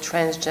for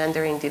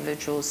transgender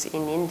individuals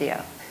in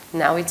India.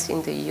 Now it's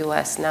in the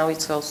US, now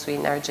it's also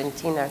in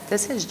Argentina.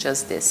 This is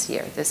just this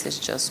year, this is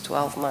just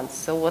 12 months.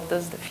 So what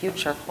does the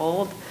future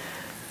hold?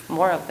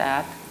 More of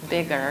that,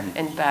 bigger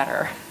and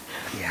better.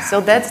 Yeah.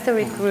 So that's the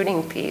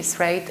recruiting piece,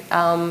 right?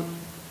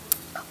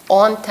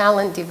 On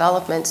talent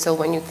development, so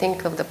when you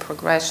think of the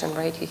progression,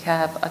 right, you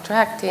have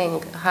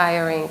attracting,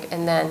 hiring,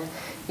 and then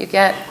you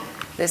get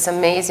this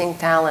amazing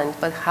talent,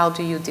 but how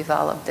do you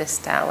develop this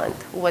talent?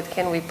 What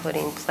can we put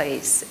in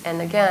place?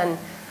 And again,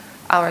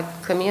 our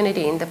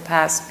community in the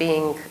past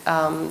being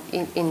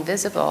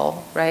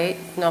invisible, right?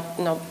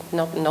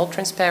 No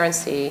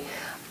transparency.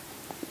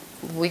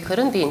 We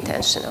couldn't be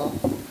intentional.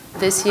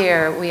 This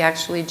year, we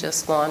actually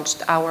just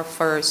launched our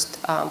first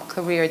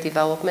career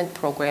development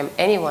program.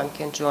 Anyone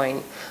can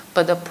join,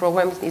 but the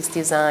program is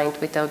designed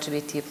with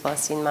LGBT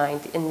plus in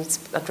mind, and it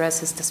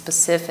addresses the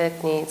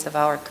specific needs of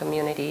our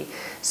community,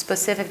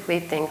 specifically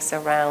things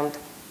around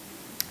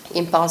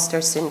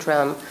imposter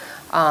syndrome,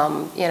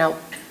 you know,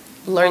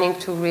 learning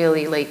to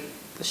really like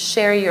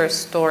share your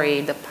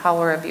story, the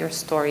power of your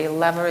story,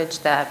 leverage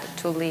that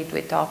to lead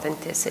with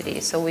authenticity.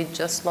 So we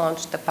just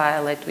launched the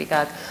pilot. We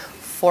got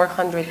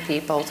 400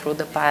 people through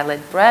the pilot.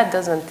 Brad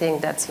doesn't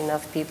think that's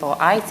enough people.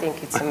 I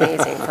think it's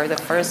amazing for the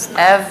first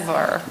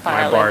ever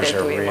pilot My bars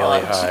that are we really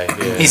launched. high.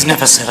 Yeah. He's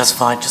never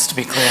satisfied, just to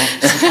be clear.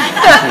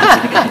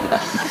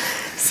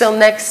 So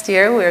next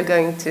year we are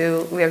going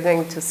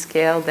to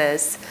scale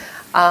this.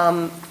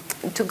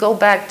 To go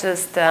back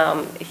just,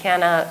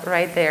 Hannah,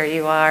 right there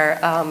you are,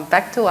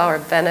 back to our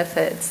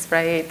benefits,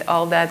 right?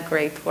 All that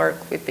great work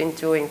we've been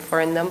doing for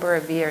a number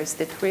of years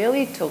that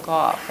really took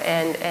off,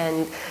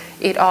 and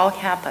it all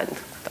happened.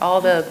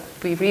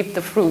 We reaped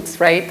the fruits,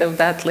 right, of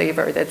that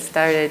labor that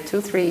started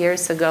 2-3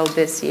 years ago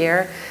this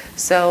year.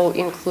 So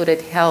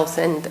included health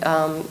and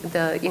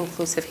the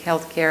inclusive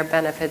healthcare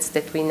benefits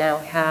that we now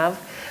have.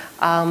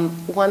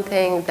 One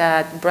thing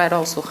that Brett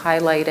also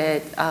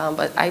highlighted,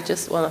 but I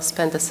just want to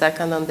spend a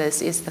second on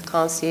this, is the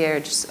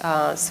concierge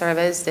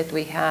service that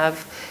we have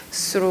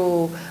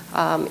through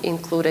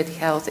Included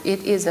Health.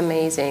 It is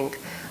amazing.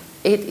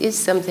 It is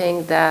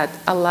something that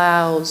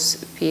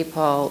allows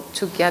people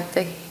to get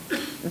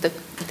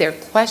their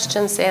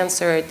questions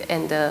answered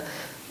and the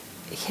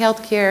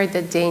healthcare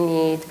that they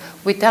need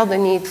without the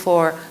need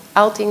for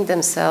outing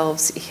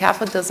themselves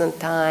half a dozen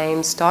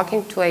times,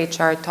 talking to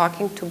HR,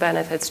 talking to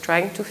benefits,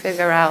 trying to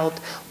figure out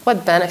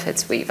what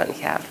benefits we even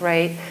have,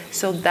 right?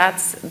 So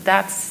that's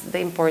the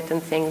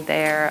important thing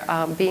there,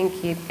 being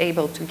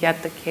able to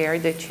get the care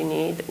that you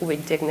need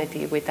with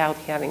dignity without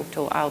having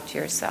to out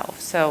yourself.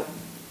 So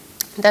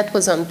that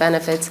was on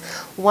benefits.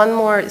 One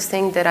more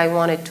thing that I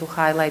wanted to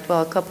highlight,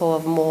 well, a couple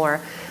of more.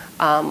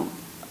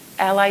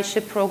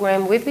 Allyship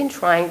program, we've been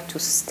trying to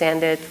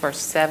stand it for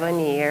 7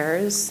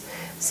 years.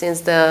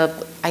 Since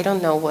I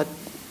don't know what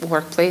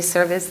workplace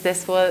service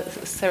this was.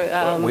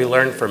 We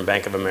learned from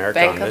Bank of America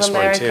Bank on of this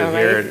America, one too,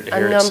 right? here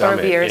a number at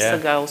of years yeah.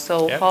 ago.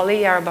 So Yep.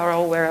 Holly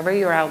Yarborough, wherever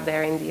you're out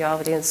there in the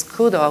audience,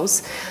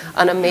 kudos.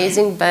 An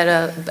amazing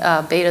beta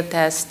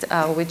test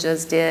we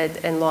just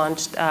did and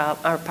launched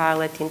our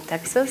pilot in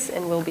Texas,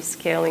 and we'll be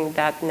scaling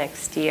that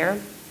next year.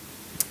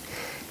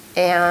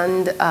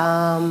 And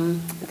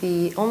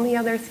the only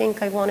other thing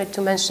I wanted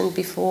to mention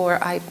before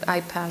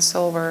I pass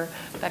over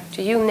back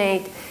to you,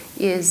 Nate,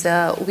 is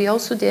we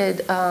also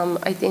did,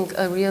 I think,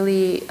 a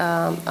really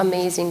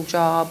amazing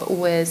job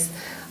with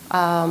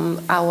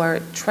our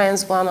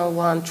Trans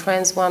 101,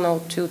 Trans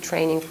 102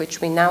 training,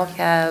 which we now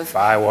have.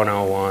 Bi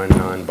 101,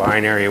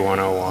 non-binary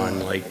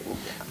 101, like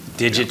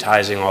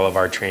digitizing all of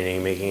our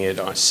training, making it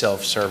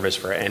self-service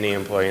for any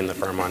employee in the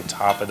firm on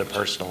top of the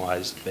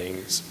personalized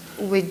things.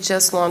 We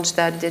just launched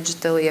that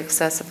digitally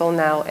accessible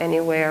now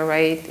anywhere,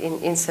 right,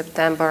 in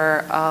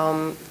September,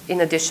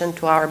 in addition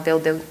to our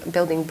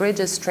Building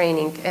Bridges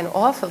training. And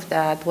off of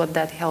that, what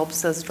that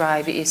helps us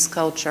drive is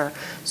culture.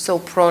 So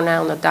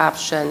pronoun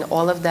adoption,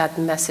 all of that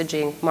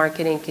messaging,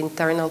 marketing,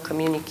 internal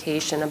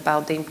communication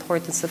about the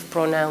importance of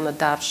pronoun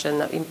adoption,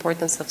 the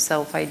importance of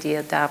self-ID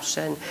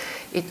adoption,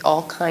 it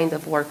all kind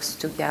of works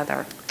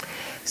together.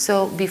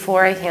 So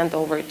before I hand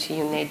over to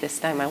you, Nate, this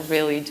time I'll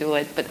really do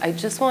it, but I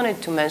just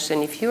wanted to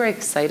mention, if you're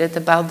excited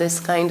about this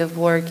kind of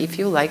work, if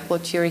you like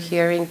what you're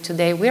hearing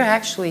today, we're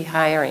actually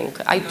hiring.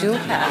 I do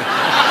have.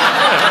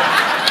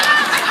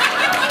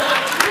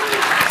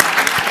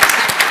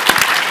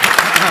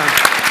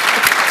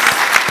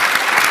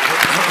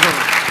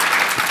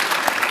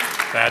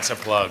 That's a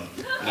plug.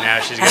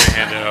 Now she's going to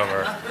hand it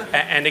over.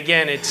 And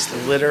again, it's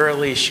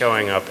literally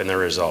showing up in the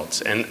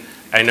results. And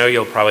I know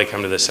you'll probably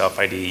come to the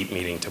self-ID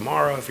meeting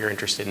tomorrow if you're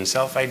interested in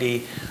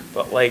self-ID,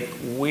 but like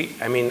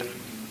I mean,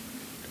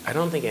 I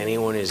don't think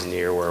anyone is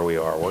near where we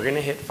are. We're going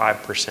to hit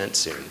 5%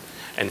 soon.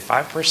 And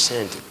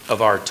 5%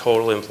 of our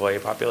total employee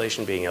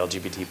population being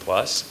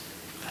LGBT+,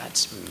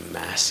 that's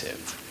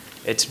massive.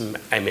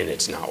 I mean,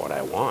 it's not what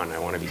I want. I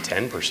want to be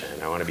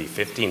 10%. I want to be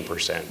 15%,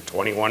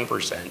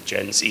 21%,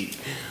 Gen Z.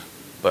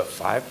 But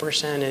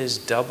 5% is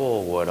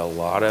double what a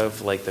lot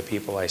of like the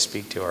people I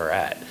speak to are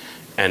at.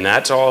 And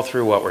that's all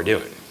through what we're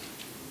doing.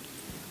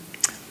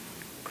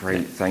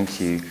 Great,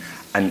 thank you.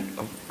 And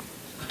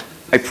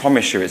I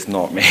promise you it's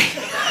not me.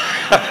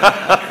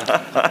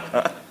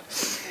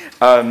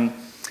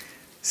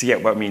 So yeah,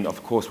 well, I mean,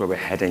 of course, where we're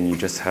heading, you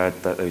just heard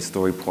those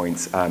story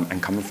points,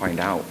 and come and find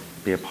out,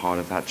 be a part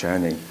of that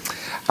journey.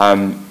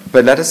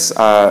 But let us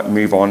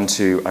move on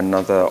to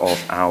another of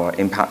our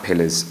impact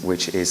pillars,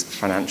 which is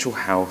financial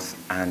health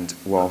and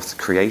wealth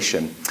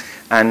creation.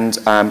 And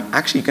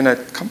actually going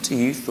to come to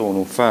you,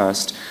 Thornell,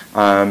 first,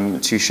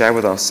 to share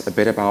with us a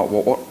bit about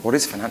what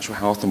is financial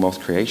health and wealth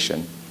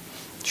creation.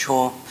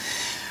 Sure.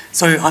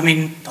 So, I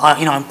mean,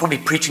 I'm probably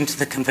preaching to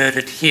the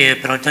converted here,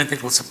 but I don't think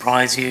it will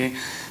surprise you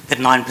that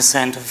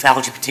 9% of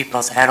LGBT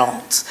plus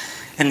adults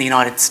in the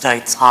United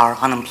States are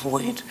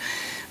unemployed.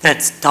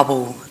 That's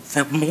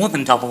more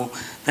than double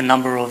the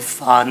number of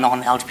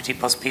non-LGBT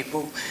plus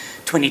people.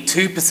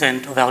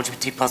 22% of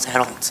LGBT plus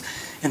adults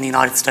in the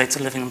United States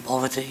are living in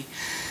poverty.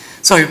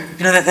 So,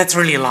 that's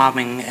really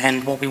alarming,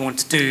 and what we want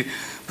to do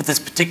with this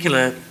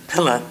particular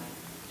pillar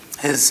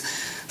is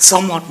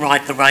somewhat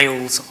right the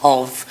rails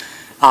of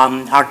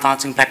our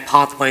Advancing Black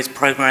Pathways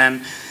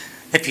program.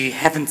 If you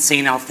haven't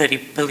seen our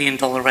 $30 billion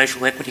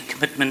racial equity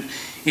commitment,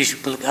 you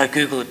should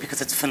Google it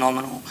because it's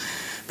phenomenal.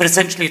 But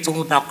essentially, it's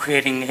all about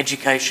creating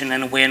education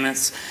and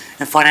awareness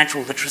and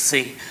financial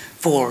literacy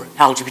for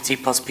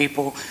LGBT plus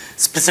people,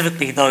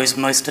 specifically those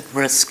most at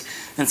risk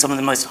in some of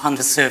the most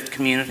underserved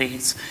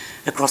communities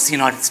across the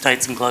United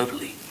States and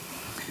globally.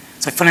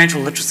 So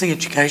financial literacy,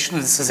 education,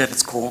 this is at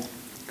its core.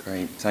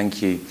 Great,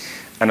 thank you.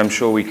 And I'm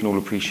sure we can all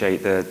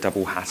appreciate the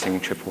double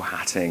hatting, triple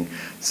hatting.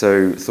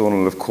 So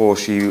Thornell, of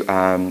course,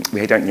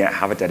 we don't yet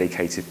have a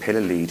dedicated pillar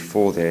lead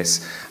for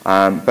this,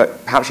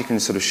 but perhaps you can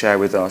sort of share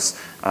with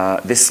us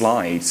this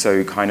slide.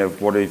 So kind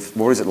of what is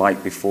it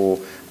like before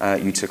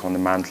you took on the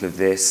mantle of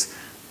this,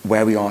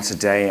 where we are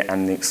today,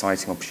 and the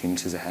exciting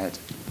opportunities ahead?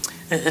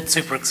 It's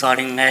super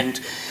exciting, and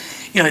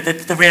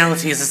the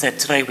reality is that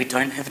today we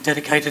don't have a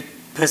dedicated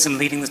person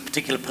leading this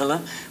particular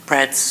pillar.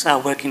 Brad's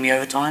working the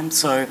overtime,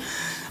 so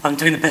I'm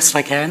doing the best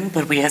I can,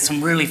 but we have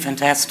some really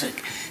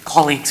fantastic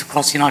colleagues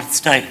across the United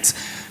States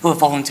who are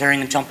volunteering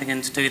and jumping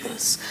in to do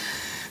this.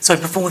 So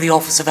before the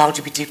Office of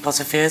LGBT Plus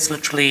Affairs,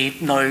 literally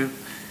no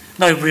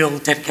real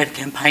dedicated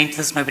campaign to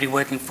this, nobody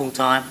working full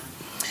time.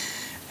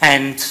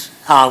 And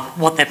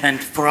what that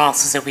meant for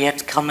us is that we had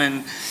to come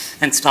in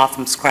and start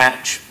from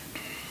scratch.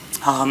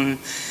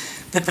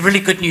 The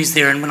really good news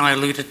there, and when I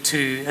alluded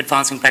to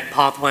Advancing Black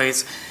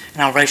Pathways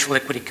and our racial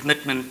equity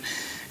commitment,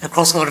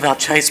 across a lot of our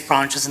Chase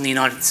branches in the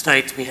United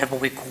States, we have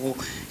what we call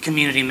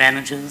community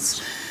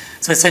managers.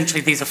 So essentially,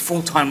 these are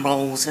full-time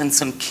roles in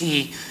some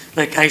key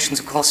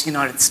locations across the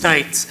United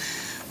States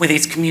where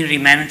these community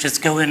managers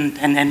go in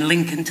and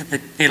link into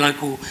their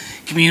local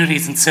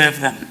communities and serve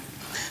them,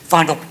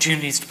 find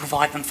opportunities to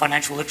provide them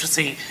financial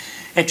literacy,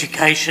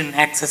 education,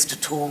 access to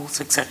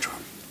tools, etc.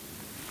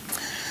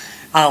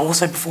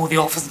 Also, before the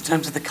office, in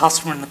terms of the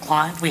customer and the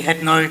client, we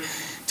had no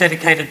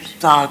dedicated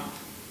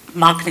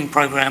marketing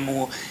program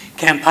or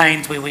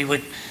campaigns where we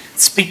would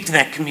speak to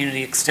that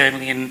community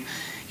externally and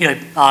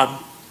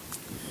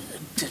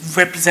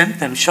represent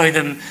them, show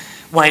them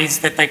ways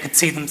that they could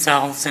see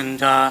themselves, and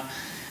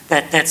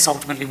that's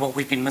ultimately what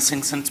we've been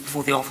missing since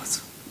before the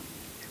office.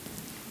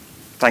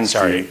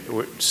 Sorry,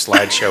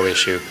 slideshow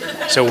issue.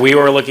 So we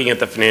were looking at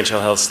the financial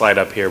health slide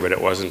up here, but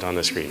it wasn't on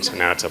the screen, so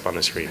now it's up on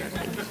the screen, I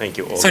think. Thank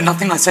you all. So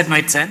nothing I said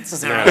made sense?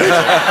 Is there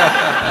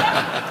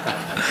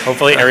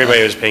Hopefully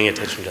everybody was paying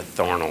attention to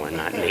Thornell and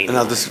not Nate. And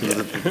I'll just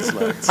the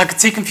slides. I could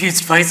see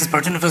confused faces, but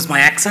I don't know if it was my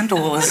accent or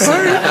was...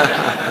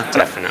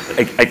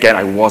 Definitely. Again,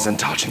 I wasn't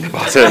touching the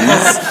buttons.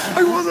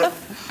 I wasn't.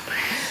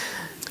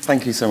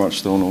 Thank you so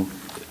much, Thornell.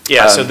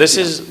 Yeah, so this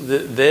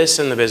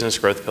and the business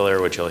growth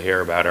pillar, which you'll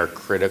hear about, are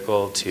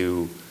critical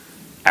to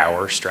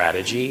our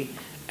strategy.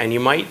 And you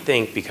might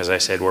think, because I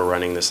said we're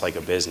running this like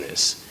a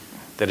business,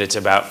 that it's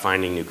about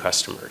finding new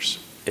customers.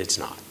 It's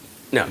not.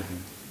 No.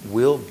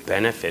 We'll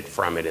benefit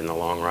from it in the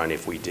long run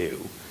if we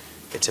do.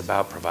 It's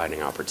about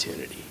providing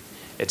opportunity.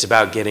 It's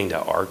about getting to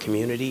our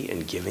community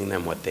and giving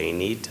them what they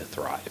need to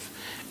thrive.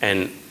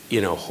 And,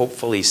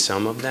 hopefully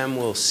some of them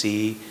will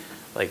see,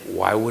 like,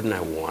 why wouldn't I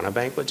want to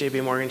bank with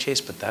JP Morgan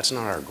Chase? But that's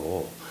not our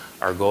goal.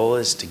 Our goal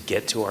is to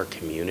get to our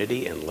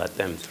community and let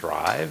them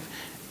thrive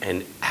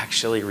and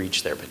actually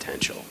reach their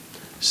potential.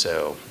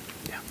 So,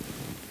 yeah.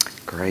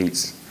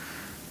 Great.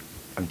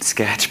 I'm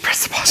scared to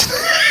press the button.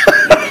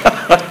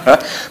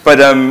 But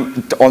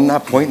on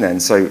that point then,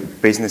 so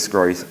business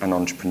growth and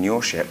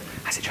entrepreneurship,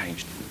 has it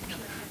changed?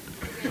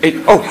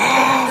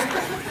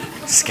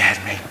 Scared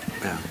me.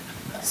 Yeah.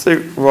 So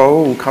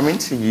Raul, coming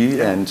to you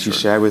then to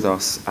share with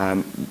us,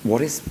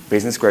 what is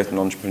business growth and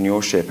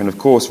entrepreneurship? And of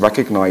course,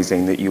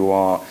 recognizing that you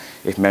are,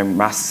 if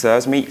math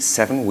serves me,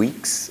 7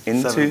 weeks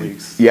into? 7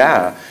 weeks.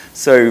 Yeah.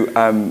 So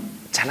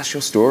tell us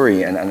your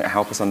story and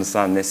help us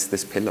understand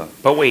this pillar.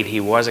 But wait, he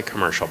was a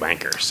commercial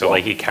banker, so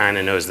like he kind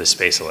of knows the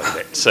space a little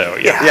bit. So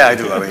Yeah, I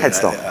do. I mean, Head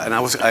start. and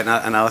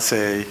I'll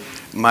say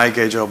my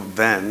gay job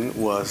then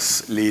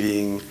was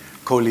leading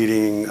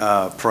co-leading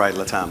Pride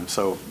Latam.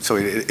 So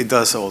it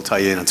does all tie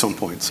in at some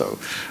point. So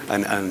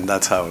and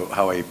that's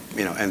how I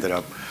ended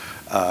up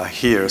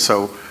here.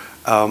 So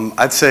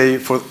I'd say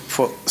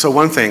so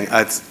one thing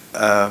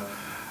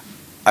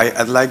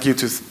I'd like you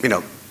to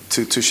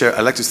to share.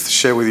 I'd like to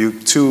share with you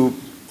two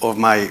of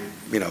my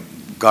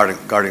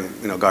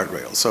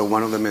guardrails. So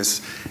one of them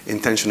is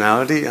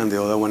intentionality, and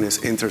the other one is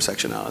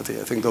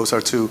intersectionality. I think those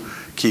are two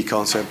key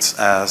concepts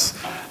as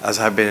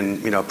I've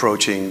been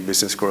approaching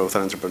business growth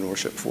and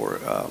entrepreneurship for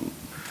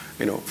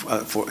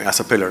as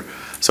a pillar.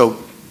 So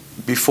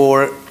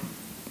before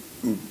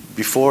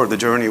the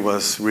journey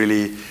was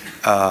really,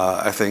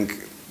 I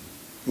think,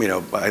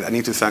 I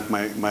need to thank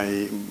my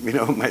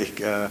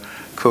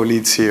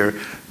co-leads here,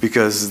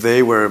 because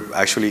they were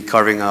actually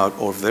carving out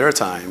of their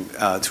time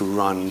to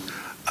run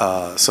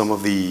some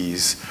of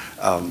these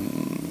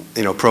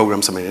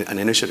programs and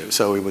initiatives.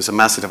 So it was a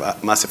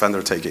massive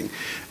undertaking.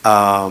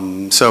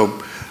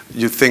 So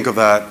you think of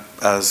that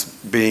as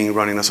being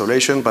run in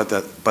isolation, but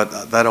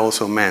that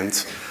also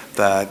meant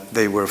that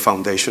they were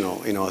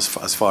foundational,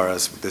 as far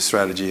as the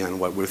strategy and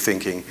what we're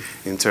thinking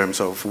in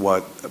terms of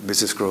what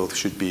business growth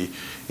should be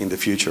in the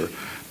future.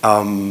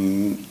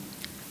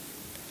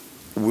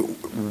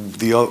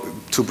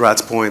 To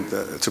Brad's point,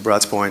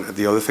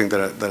 the other thing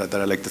that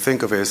I like to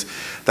think of is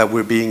that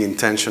we're being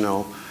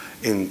intentional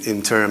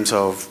in terms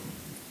of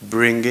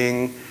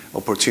bringing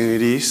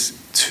opportunities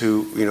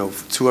to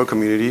our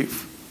community,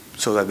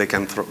 so that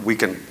we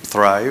can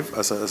thrive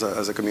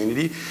as a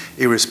community,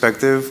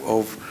 irrespective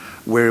of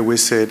where we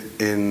sit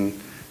in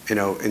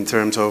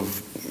terms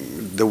of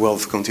the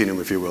wealth continuum,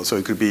 if you will. So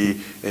it could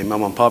be a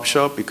mom and pop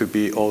shop. It could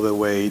be all the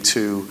way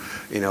to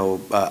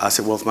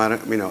asset wealth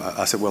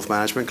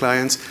management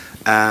clients,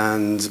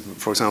 and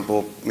for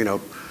example,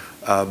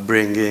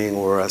 bringing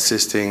or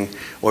assisting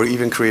or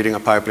even creating a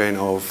pipeline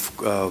of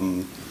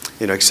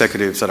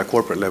executives at a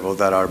corporate level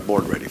that are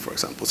board ready, for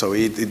example. So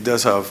it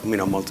does have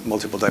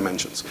multiple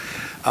dimensions.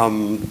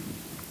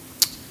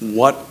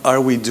 What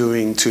are we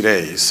doing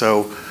today?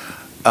 So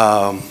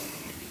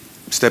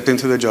stepped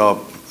into the job.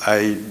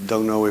 I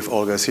don't know if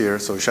Olga's here,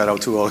 so shout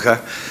out to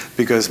Olga,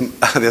 because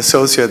the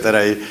associate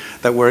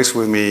that works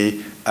with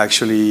me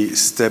actually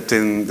stepped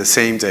in the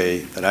same day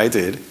that I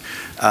did,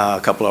 a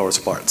couple hours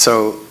apart.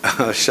 So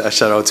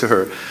shout out to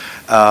her.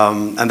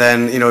 And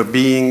then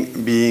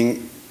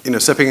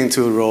stepping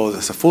into a role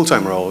as a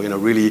full-time role,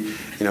 really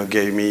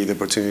gave me the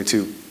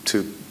opportunity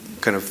to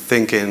kind of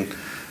think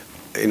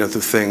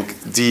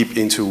deep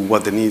into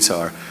what the needs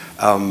are.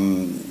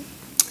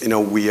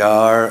 We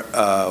are,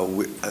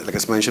 like I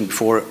mentioned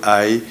before,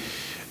 I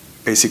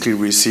basically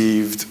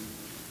received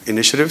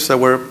initiatives that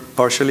were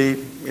partially,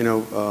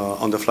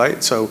 on the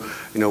flight. So,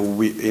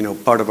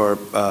 part of our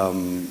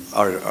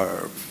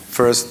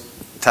first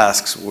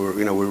tasks were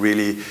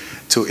really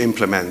to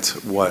implement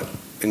what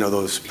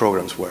those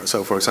programs were.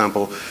 So, for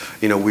example,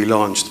 we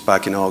launched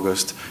back in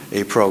August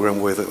a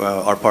program with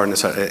our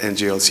partners at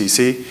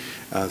NGLCC.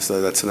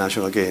 So that's the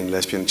National Gay and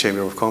Lesbian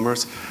Chamber of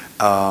Commerce.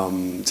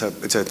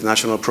 It's a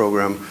national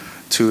program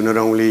to not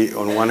only,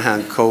 on one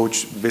hand,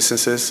 coach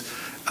businesses,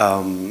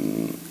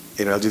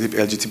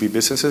 LGBT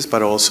businesses,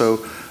 but also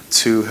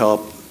to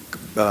help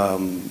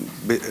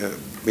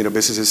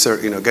businesses,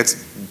 get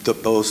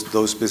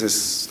those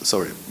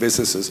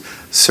businesses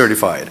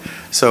certified.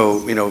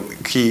 So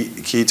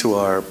key to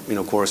our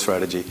core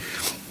strategy.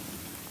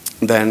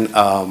 Then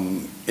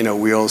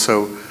we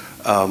also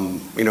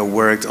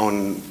worked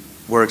on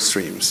work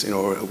streams. We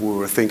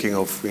were thinking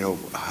of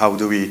how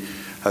do we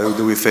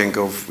think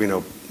of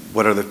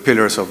what are the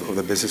pillars of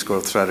the business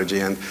growth strategy,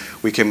 and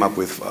we came up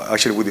with,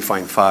 actually we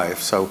defined 5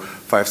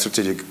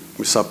 strategic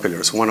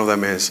sub-pillars. One of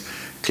them is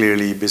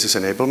clearly business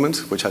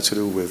enablement, which has to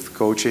do with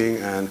coaching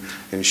and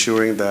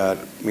ensuring that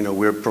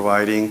we're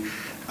providing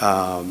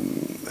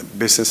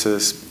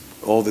businesses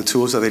all the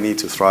tools that they need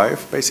to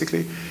thrive,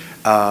 basically.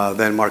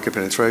 Then market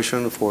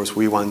penetration. Of course,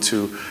 we want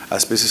to,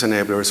 as business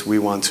enablers, we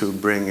want to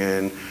bring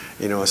in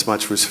as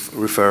much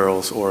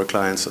referrals or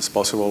clients as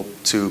possible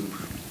to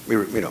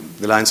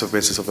the lines of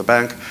business of the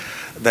bank.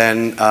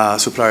 Then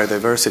supplier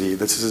diversity.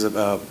 This is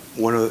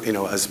one of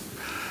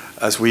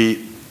as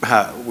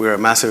we're a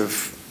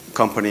massive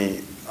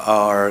company,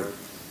 our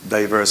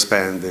diverse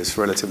spend is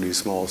relatively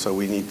small, so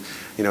we need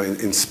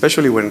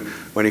especially when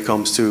it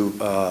comes to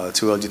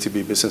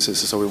LGBT businesses.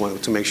 So we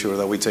want to make sure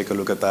that we take a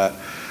look at that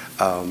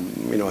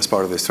as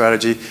part of the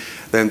strategy.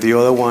 Then the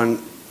other one,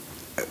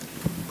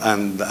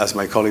 and as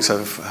my colleagues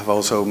have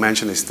also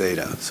mentioned, is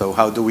data. So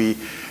how do we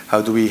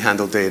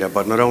handle data?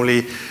 But not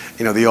only,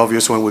 the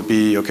obvious one would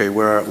be, okay,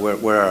 where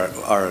are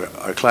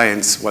our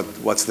clients?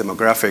 What's the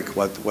demographic?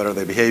 What are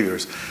their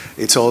behaviors?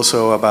 It's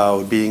also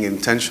about being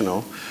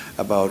intentional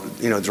about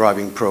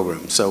driving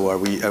programs. So are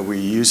we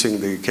using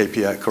the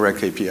correct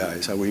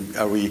KPIs?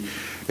 Are we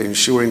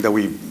ensuring that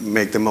we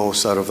make the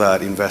most out of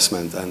that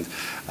investment? And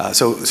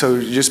so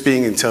just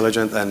being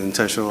intelligent and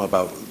intentional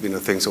about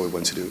things that we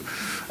want to do.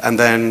 And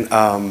then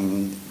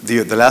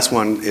the last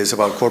one is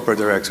about corporate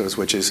directors,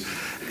 which is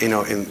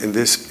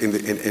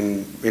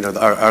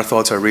our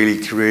thoughts are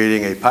really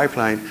creating a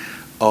pipeline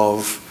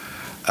of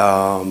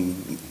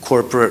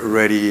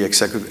corporate-ready,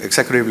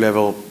 executive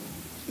level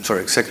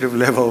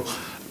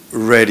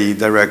ready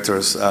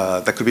directors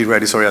that could be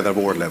ready, at the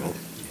board level.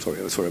 Sorry,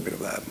 a bit of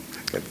that.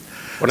 Okay.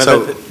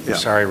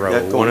 Sorry,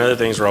 Raul. One of the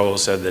things Raul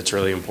said that's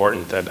really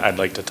important that I'd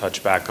like to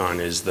touch back on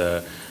is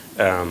the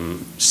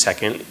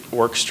second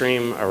work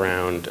stream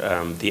around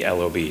the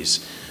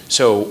LOBs.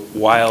 So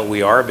while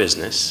we are a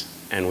business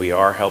and we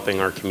are helping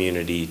our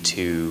community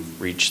to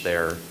reach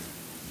their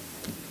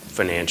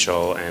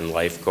financial and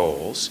life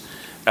goals,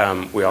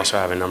 we also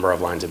have a number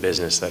of lines of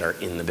business that are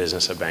in the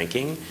business of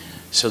banking.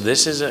 So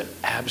this is an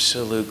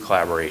absolute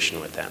collaboration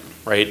with them,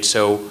 right?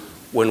 So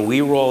when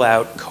we roll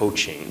out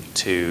coaching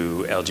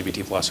to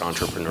LGBT plus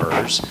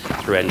entrepreneurs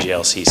through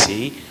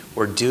NGLCC,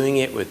 we're doing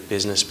it with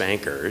business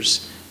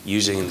bankers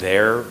using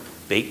their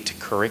baked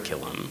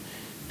curriculum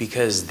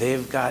because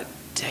they've got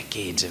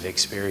decades of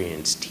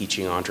experience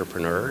teaching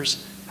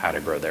entrepreneurs how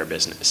to grow their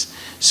business.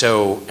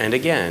 So, and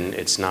again,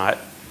 it's not,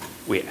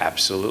 we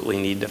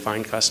absolutely need to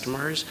find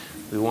customers.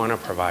 We want to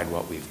provide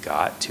what we've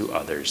got to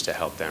others to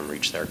help them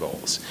reach their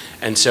goals.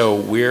 And so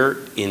we're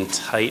in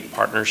tight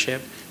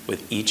partnership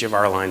with each of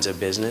our lines of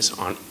business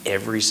on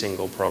every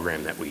single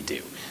program that we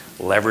do,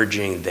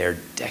 leveraging their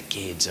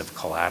decades of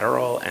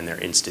collateral and their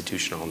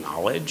institutional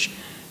knowledge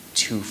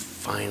to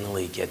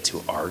finally get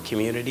to our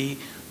community,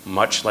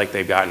 much like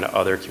they've gotten to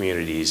other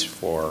communities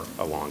for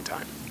a long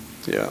time.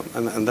 Yeah,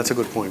 and that's a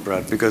good point,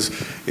 Brad, because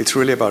it's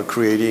really about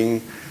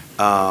creating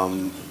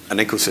an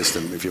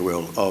ecosystem, if you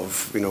will,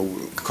 of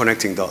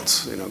connecting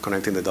dots,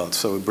 connecting the dots.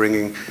 So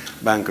bringing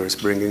bankers,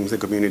 bringing the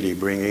community,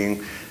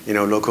 bringing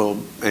local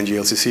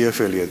NGLCC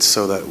affiliates,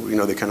 so that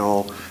they can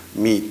all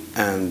meet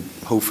and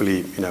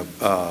hopefully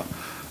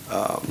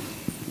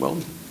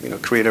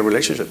create a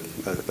relationship.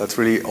 That's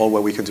really all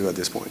what we can do at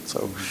this point.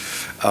 So,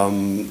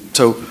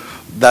 so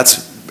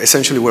that's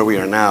essentially where we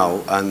are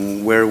now,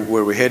 and where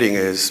we're heading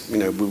is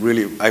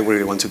I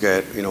really want to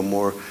get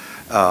more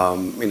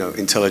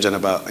intelligent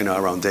about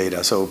around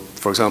data. So,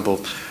 for example,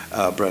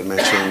 Brad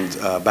mentioned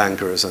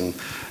bankers and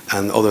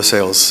other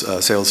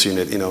sales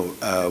unit.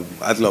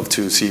 I'd love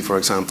to see, for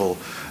example,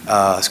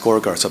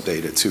 scorecards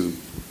updated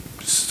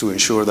to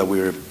ensure that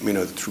we're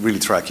really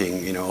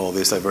tracking all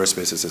these diverse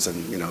businesses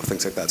and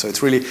things like that. So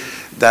it's really,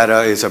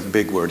 data is a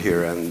big word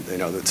here, and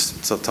there's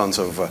tons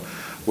of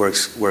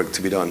work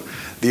to be done.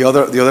 The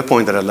other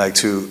point that I'd like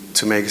to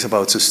make is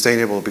about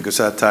sustainable, because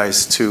that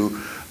ties to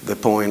the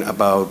point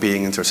about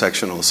being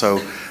intersectional. So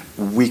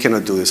we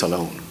cannot do this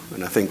alone,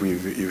 and I think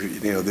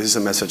this is a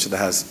message that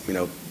has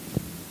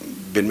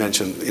been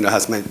mentioned,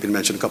 has been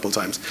mentioned a couple of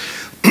times.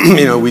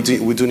 We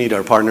do need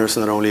our partners,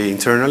 not only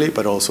internally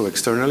but also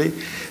externally,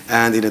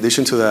 and in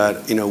addition to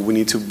that, we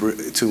need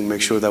to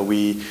make sure that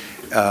we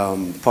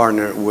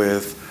partner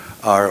with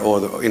our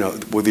other,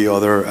 with the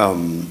other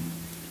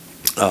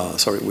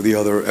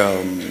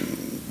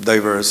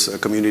diverse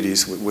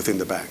communities within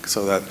the bank,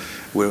 so that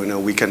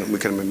we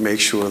can make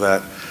sure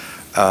that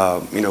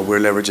we're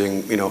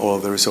leveraging all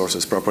of the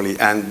resources properly,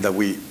 and that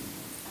we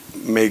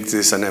make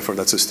this an effort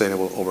that's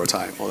sustainable over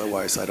time.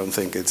 Otherwise, I don't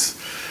think it's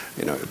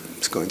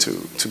it's going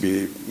to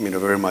be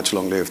very much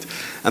long-lived.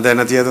 And then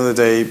at the end of the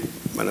day,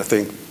 and I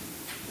think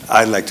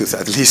I'd like to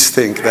at least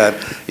think that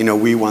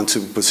we want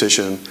to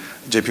position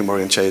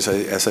JPMorgan Chase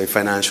as a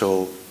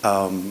financial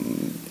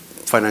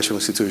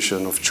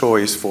institution of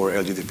choice for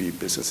LGBT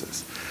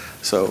businesses.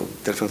 So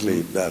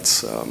definitely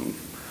that's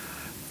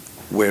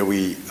where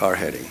we are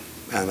heading.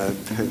 And I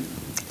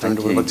turn it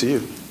over back to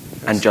you.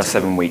 And just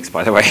 7 weeks,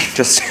 by the way,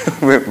 just to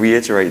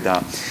reiterate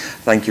that.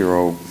 Thank you,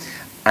 Raul.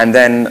 And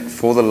then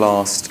for the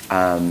last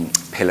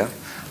pillar,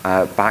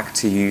 back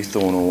to you,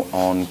 Thornell,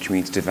 on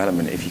community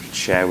development. If you could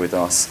share with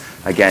us,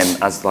 again,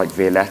 as like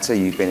Violetta,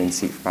 you've been in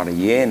seat for about a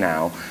year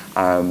now,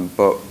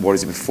 but what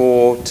is it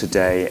before,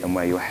 today, and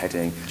where you're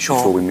heading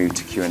before we move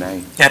to Q&A?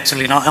 Yeah,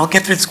 absolutely. And I'll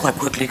get through this quite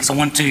quickly because I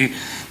want to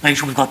make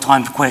sure we've got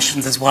time for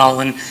questions as well.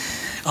 And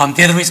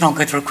the other reason I'll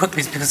go through it quickly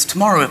is because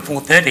tomorrow at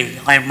 4:30,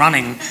 I am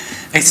running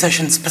a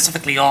session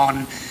specifically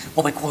on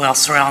what we call our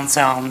surround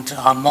sound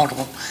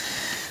model.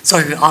 So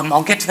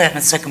I'll get to that in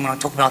a second when I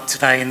talk about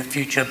today and the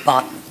future,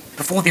 but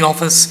before the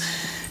office,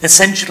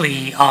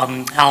 essentially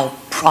our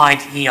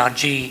Pride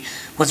ERG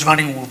was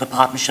running all the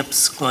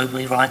partnerships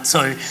globally, right?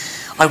 So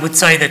I would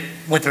say that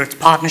whether it's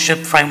partnership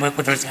framework,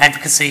 whether it's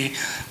advocacy,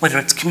 whether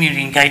it's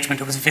community engagement,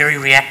 it was very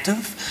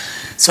reactive.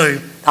 So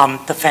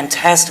the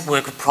fantastic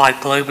work of Pride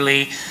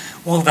globally,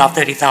 all of our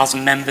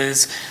 30,000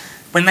 members,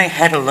 when they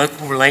had a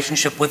local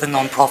relationship with a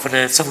non-profit,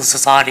 a civil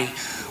society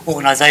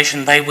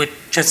organisation, they would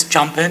just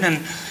jump in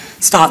and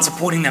start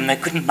supporting them. They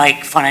couldn't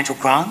make financial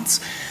grants.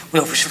 We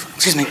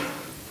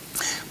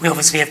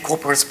obviously have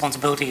corporate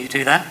responsibility to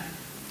do that.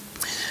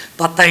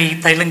 But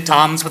they linked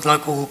arms with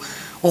local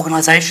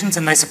organisations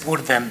and they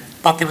supported them.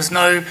 But there was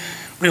no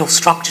real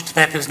structure to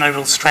that. There was no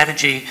real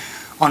strategy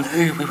on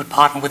who we would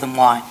partner with and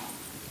why.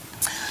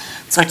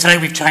 So today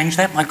we've changed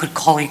that. My good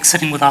colleague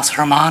sitting with us,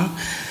 Herman,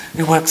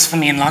 who works for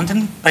me in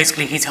London,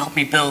 basically he's helped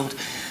me build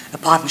a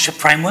partnership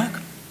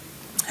framework,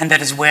 and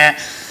that is where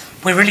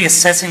we're really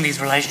assessing these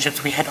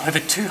relationships. We had over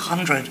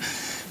 200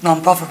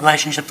 non-profit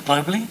relationships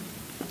globally.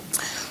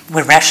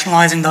 We're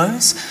rationalising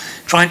those,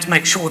 trying to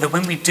make sure that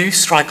when we do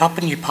strike up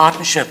a new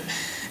partnership,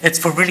 it's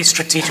for really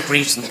strategic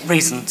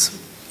reasons.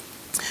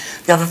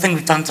 The other thing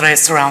we've done today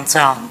is surround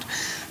sound.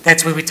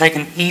 That's where we take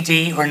an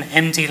ED or an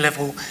MD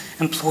level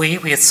employee,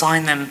 we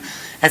assign them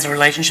as a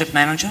relationship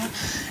manager,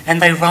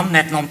 and they run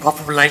that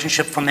non-profit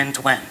relationship from end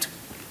to end.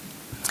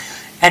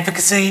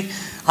 Advocacy,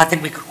 I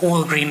think we could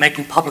all agree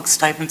making public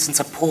statements in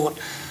support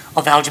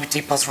of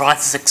LGBT plus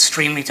rights is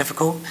extremely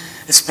difficult,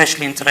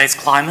 especially in today's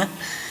climate.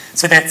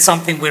 So that's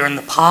something where in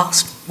the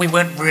past we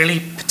weren't really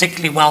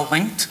particularly well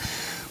linked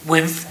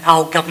with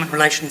our government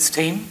relations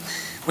team.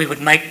 We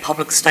would make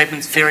public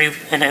statements very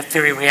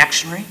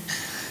reactionary,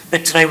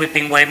 but today we've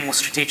been way more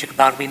strategic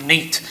about it. We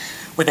meet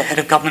with the head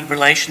of government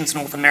relations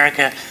North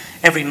America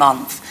every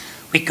month.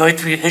 We go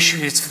through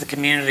issues for the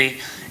community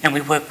and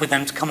we work with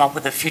them to come up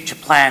with a future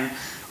plan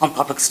on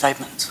public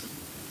statements.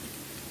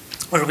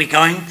 Where are we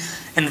going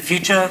in the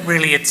future?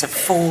 Really, it's a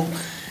full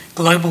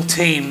global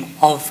team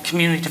of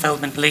community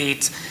development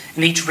leads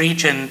in each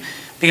region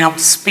being able to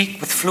speak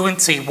with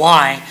fluency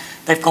why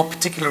they've got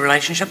particular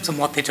relationships and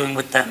what they're doing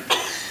with them.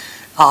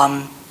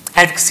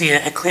 Advocacy,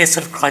 a clear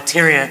set of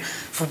criteria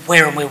for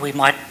where and we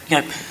might,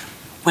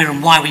 where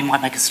and why we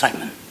might make a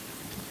statement.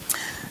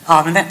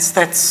 And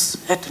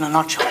that's it in a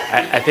nutshell.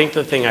 I think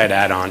the thing I'd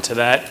add on to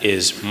that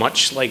is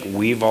much like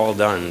we've all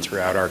done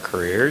throughout our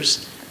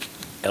careers,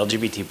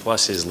 LGBT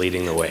plus is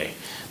leading the way.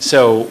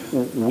 So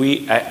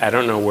I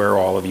don't know where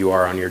all of you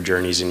are on your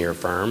journeys in your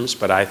firms,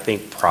 but I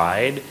think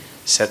Pride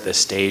set the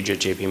stage at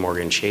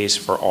JP Chase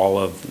for all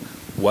of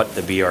what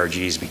the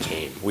BRGs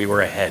became. We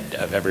were ahead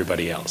of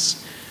everybody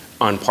else.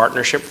 On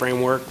partnership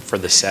framework for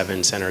the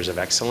 7 centers of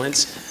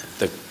excellence,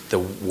 the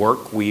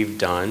work we've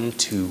done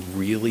to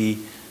really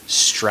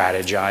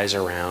strategize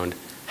around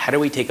how do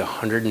we take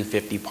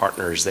 150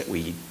 partners that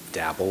we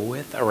dabble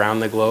with around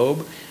the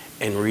globe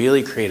and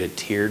really create a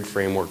tiered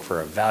framework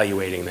for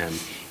evaluating them,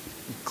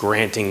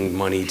 granting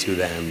money to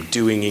them,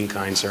 doing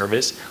in-kind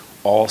service.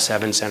 All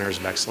 7 centers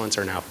of excellence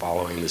are now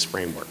following this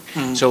framework.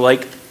 Mm-hmm. So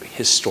like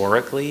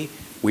historically,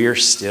 we are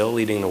still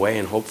leading the way,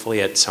 and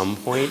hopefully at some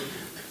point,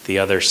 the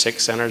other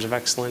 6 centers of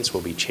excellence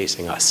will be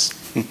chasing us.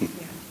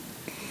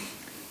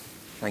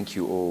 Thank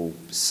you all.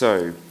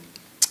 So,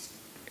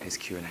 is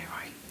Q&A right?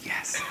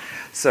 Yes.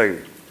 So,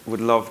 would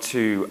love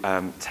to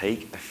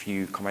take a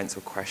few comments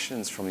or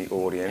questions from the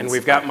audience. And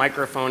we've got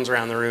microphones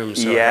around the room,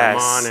 so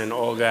yes. Herman and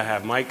Olga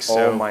have mics.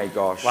 So oh my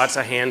gosh. Lots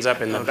of hands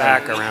up in the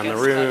back around the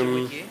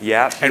room.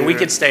 Yeah. And we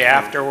could stay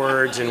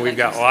afterwards, and we've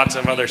got lots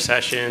of other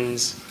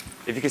sessions.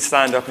 If you could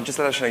stand up and just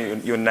let us know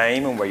your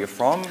name and where you're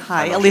from.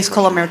 Hi, Elise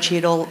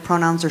Colomer-Cheadle,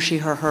 pronouns are she,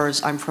 her,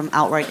 hers. I'm from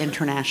Outright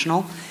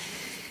International.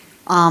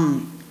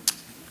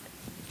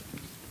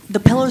 The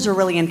pillars are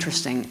really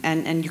interesting,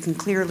 and you can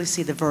clearly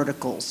see the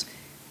verticals.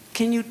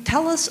 Can you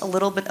tell us a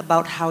little bit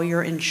about how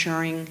you're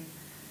ensuring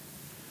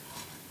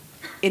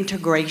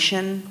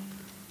integration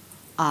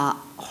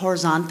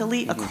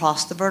horizontally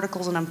across the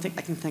verticals? And I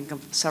can think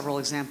of several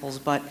examples,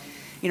 but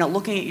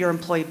looking at your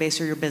employee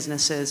base or your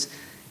businesses,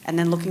 and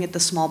then looking at the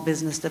small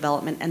business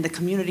development and the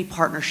community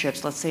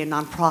partnerships, let's say a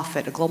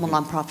nonprofit, a global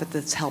nonprofit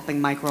that's helping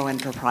micro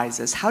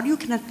enterprises. How do you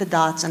connect the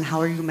dots, and how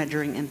are you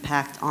measuring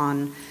impact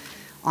on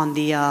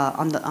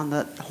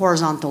the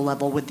horizontal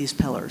level with these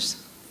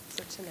pillars?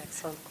 Such an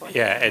excellent question.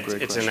 Yeah,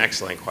 it's an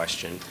excellent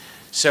question.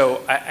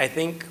 So I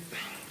think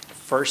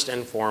first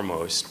and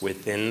foremost,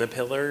 within the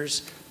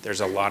pillars,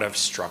 there's a lot of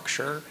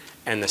structure,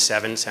 and the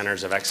 7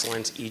 centers of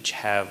excellence each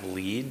have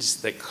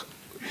leads that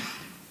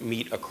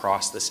meet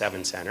across the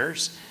 7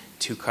 centers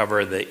to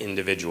cover the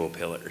individual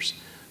pillars.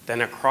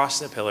 Then across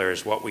the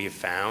pillars, what we've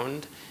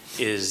found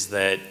is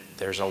that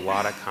there's a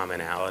lot of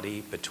commonality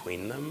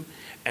between them.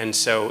 And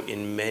so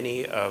in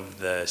many of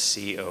the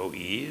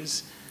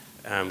COEs,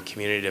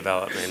 community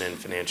development and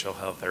financial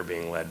health are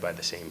being led by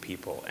the same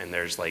people, and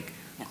there's like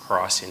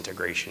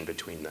cross-integration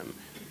between them,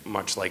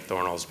 much like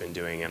Thornall's been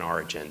doing in our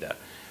agenda.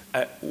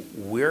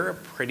 We're a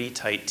pretty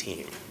tight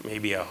team,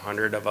 maybe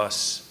 100 of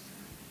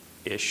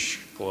us-ish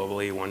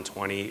globally,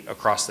 120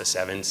 across the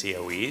 7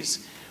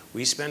 COEs.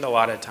 We spend a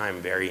lot of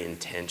time very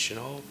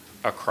intentional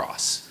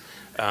across,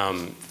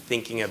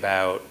 thinking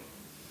about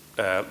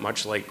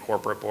much like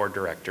corporate board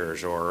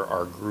directors or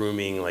are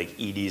grooming like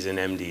EDs and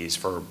MDs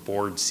for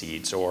board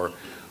seats, or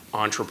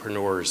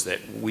entrepreneurs that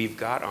we've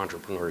got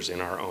entrepreneurs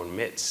in our own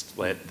midst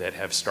that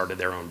have started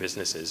their own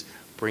businesses,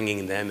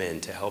 bringing them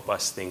in to help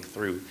us think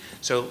through.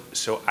 So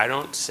I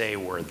don't say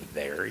we're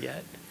there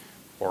yet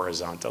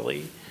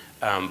horizontally,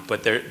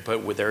 but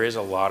there is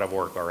a lot of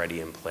work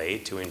already in play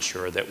to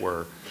ensure that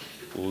we're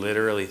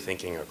literally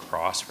thinking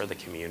across for the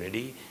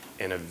community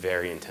in a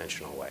very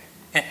intentional way.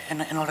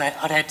 And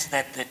I'd add to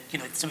that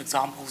some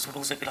examples would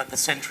also be like the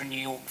centre in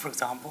New York, for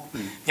example,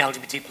 the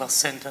LGBT plus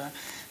centre.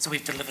 So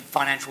we've delivered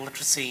financial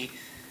literacy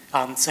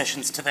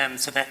sessions to them.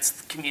 So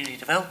that's community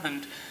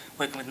development,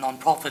 working with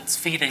non-profits,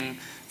 feeding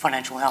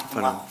financial health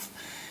and wealth.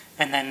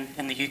 And then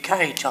in the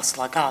UK, just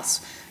like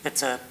us,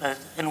 it's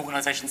an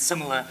organisation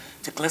similar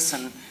to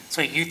GLSEN,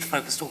 so a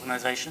youth-focused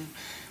organisation.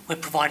 We're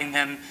providing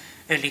them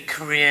early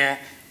career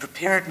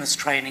preparedness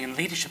training and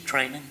leadership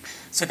training,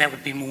 so that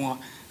would be more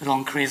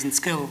along careers and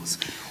skills.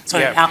 So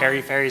yeah,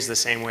 Periphery's the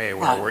same way.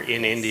 Where Right. we're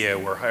in India,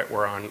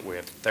 we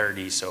have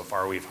 30 so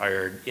far. We've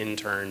hired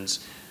interns.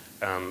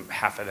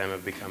 Half of them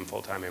have become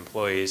full-time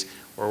employees,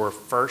 where we're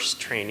first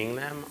training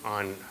them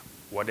on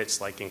what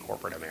it's like in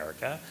corporate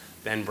America,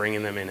 then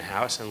bringing them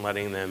in-house and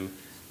letting them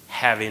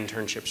have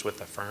internships with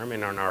the firm.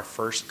 And on our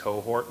first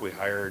cohort, we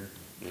hired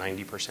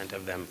 90%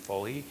 of them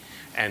fully,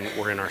 and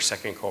we're in our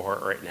second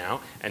cohort right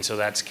now. And so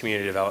that's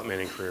community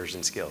development and careers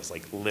and skills,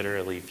 like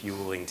literally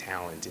fueling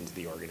talent into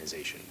the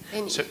organization.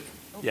 And so,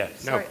 yeah,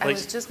 sorry, no, I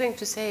was please. just going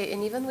to say,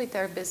 and even with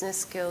our business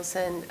skills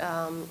and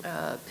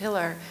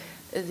pillar,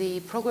 the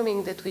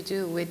programming that we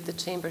do with the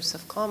Chambers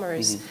of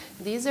Commerce,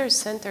 these are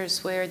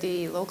centers where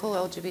the local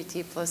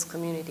LGBT plus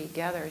community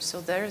gathers. So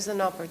there's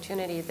an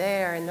opportunity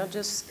there, and not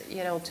just,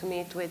 you know, to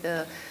meet with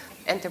the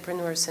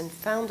entrepreneurs and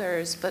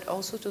founders, but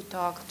also to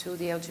talk to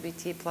the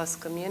LGBT plus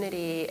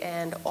community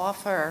and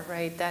offer,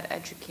 right, that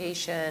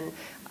education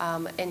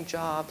and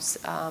jobs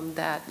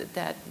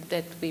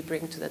that we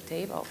bring to the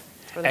table.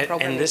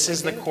 And this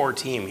is the core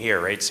team here,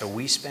 right? So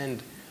we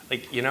spend,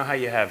 like, you know how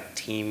you have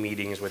team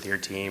meetings with your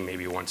team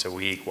maybe once a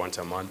week, once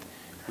a month?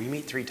 We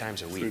meet 3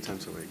 times a week. 3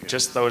 times a week. Yeah.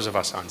 Just those of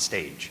us on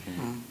stage,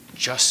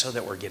 just so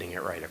that we're getting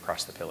it right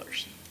across the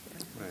pillars.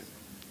 Right.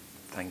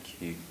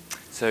 Thank you.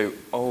 So,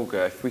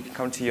 Olga, if we could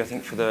come to you, I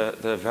think, for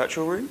the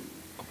virtual room.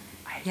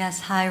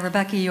 Yes, hi,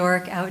 Rebecca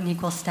York,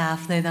 Out&Equal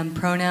staff, they, them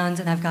pronouns,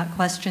 and I've got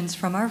questions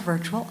from our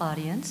virtual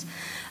audience.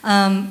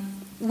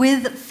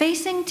 With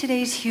facing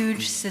today's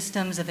huge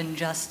systems of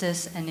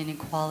injustice and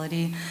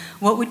inequality,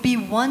 what would be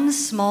one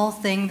small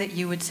thing that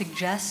you would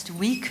suggest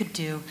we could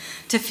do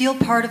to feel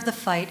part of the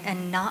fight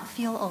and not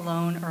feel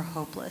alone or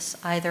hopeless,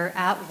 either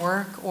at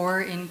work or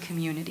in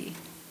community?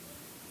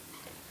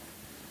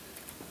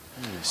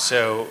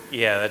 So,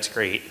 yeah, that's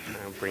great.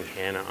 I'll bring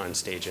Hannah on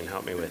stage and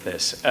help me with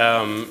this.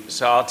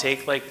 So I'll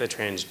take like the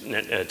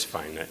it's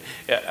fine.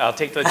 I'll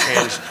take the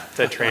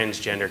the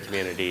transgender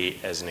community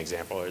as an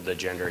example, or the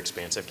gender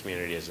expansive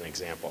community as an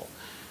example.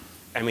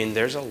 I mean,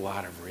 there's a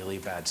lot of really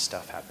bad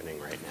stuff happening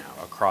right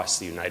now across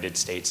the United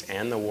States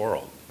and the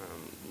world.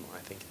 I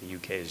think the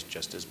UK is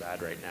just as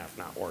bad right now, if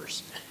not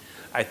worse.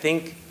 I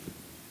think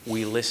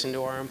we listen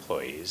to our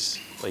employees.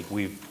 Like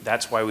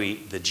that's why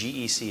the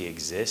GEC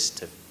exists,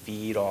 to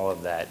feed all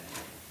of that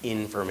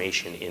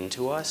information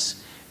into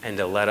us and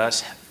to let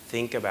us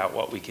think about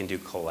what we can do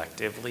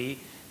collectively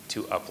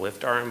to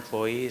uplift our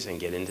employees and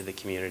get into the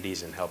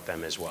communities and help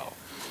them as well.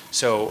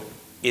 So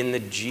in the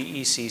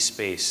GEC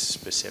space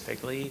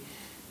specifically,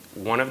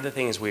 one of the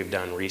things we've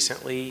done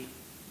recently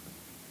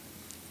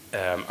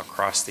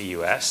across the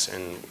US,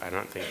 and I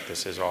don't think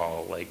this is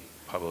all like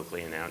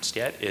publicly announced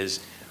yet, is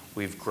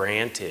we've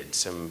granted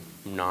some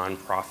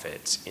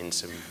nonprofits in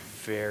some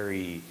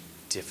very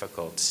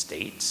difficult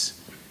states,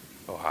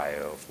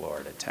 Ohio,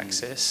 Florida,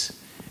 Texas,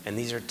 and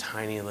these are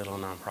tiny little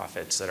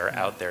nonprofits that are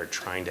out there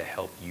trying to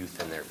help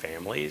youth and their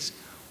families.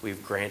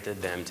 We've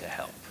granted them to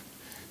help.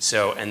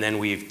 So, and then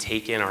we've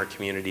taken our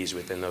communities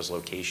within those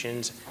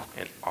locations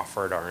and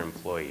offered our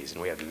employees,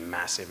 and we have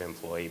massive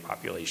employee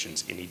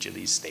populations in each of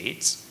these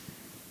states,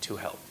 to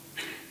help,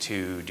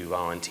 to do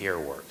volunteer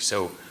work.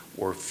 So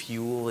we're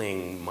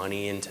fueling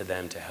money into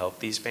them to help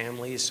these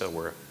families, so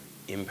we're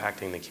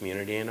impacting the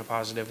community in a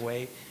positive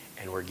way,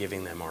 and we're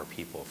giving them our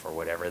people for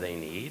whatever they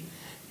need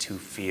to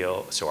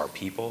feel, so our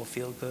people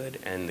feel good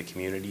and the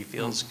community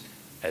feels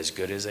as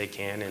good as they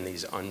can in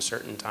these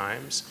uncertain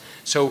times.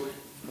 So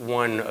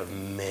one of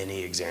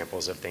many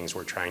examples of things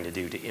we're trying to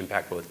do to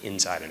impact both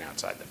inside and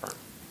outside the firm.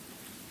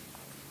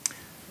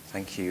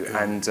 Thank you.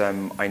 And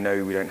I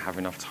know we don't have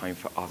enough time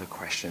for other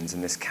questions,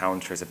 and this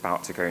counter is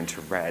about to go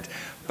into red,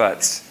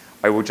 but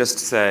I will just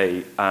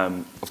say,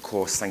 of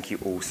course, thank you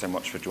all so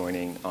much for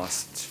joining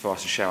us, for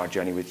us to share our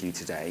journey with you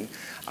today.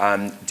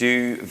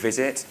 Do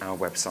visit our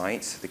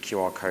website. The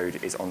QR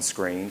code is on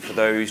screen. For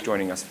those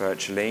joining us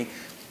virtually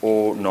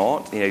or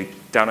not,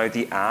 download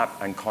the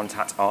app and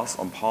contact us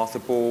on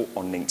Pathable,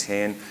 on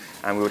LinkedIn,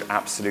 and we would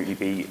absolutely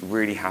be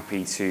really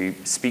happy to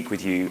speak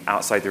with you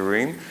outside the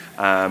room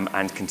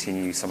and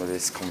continue some of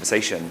this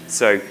conversation.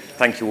 So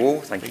thank you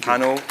all. Thank you,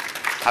 panel.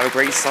 Have a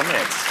great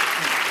summit.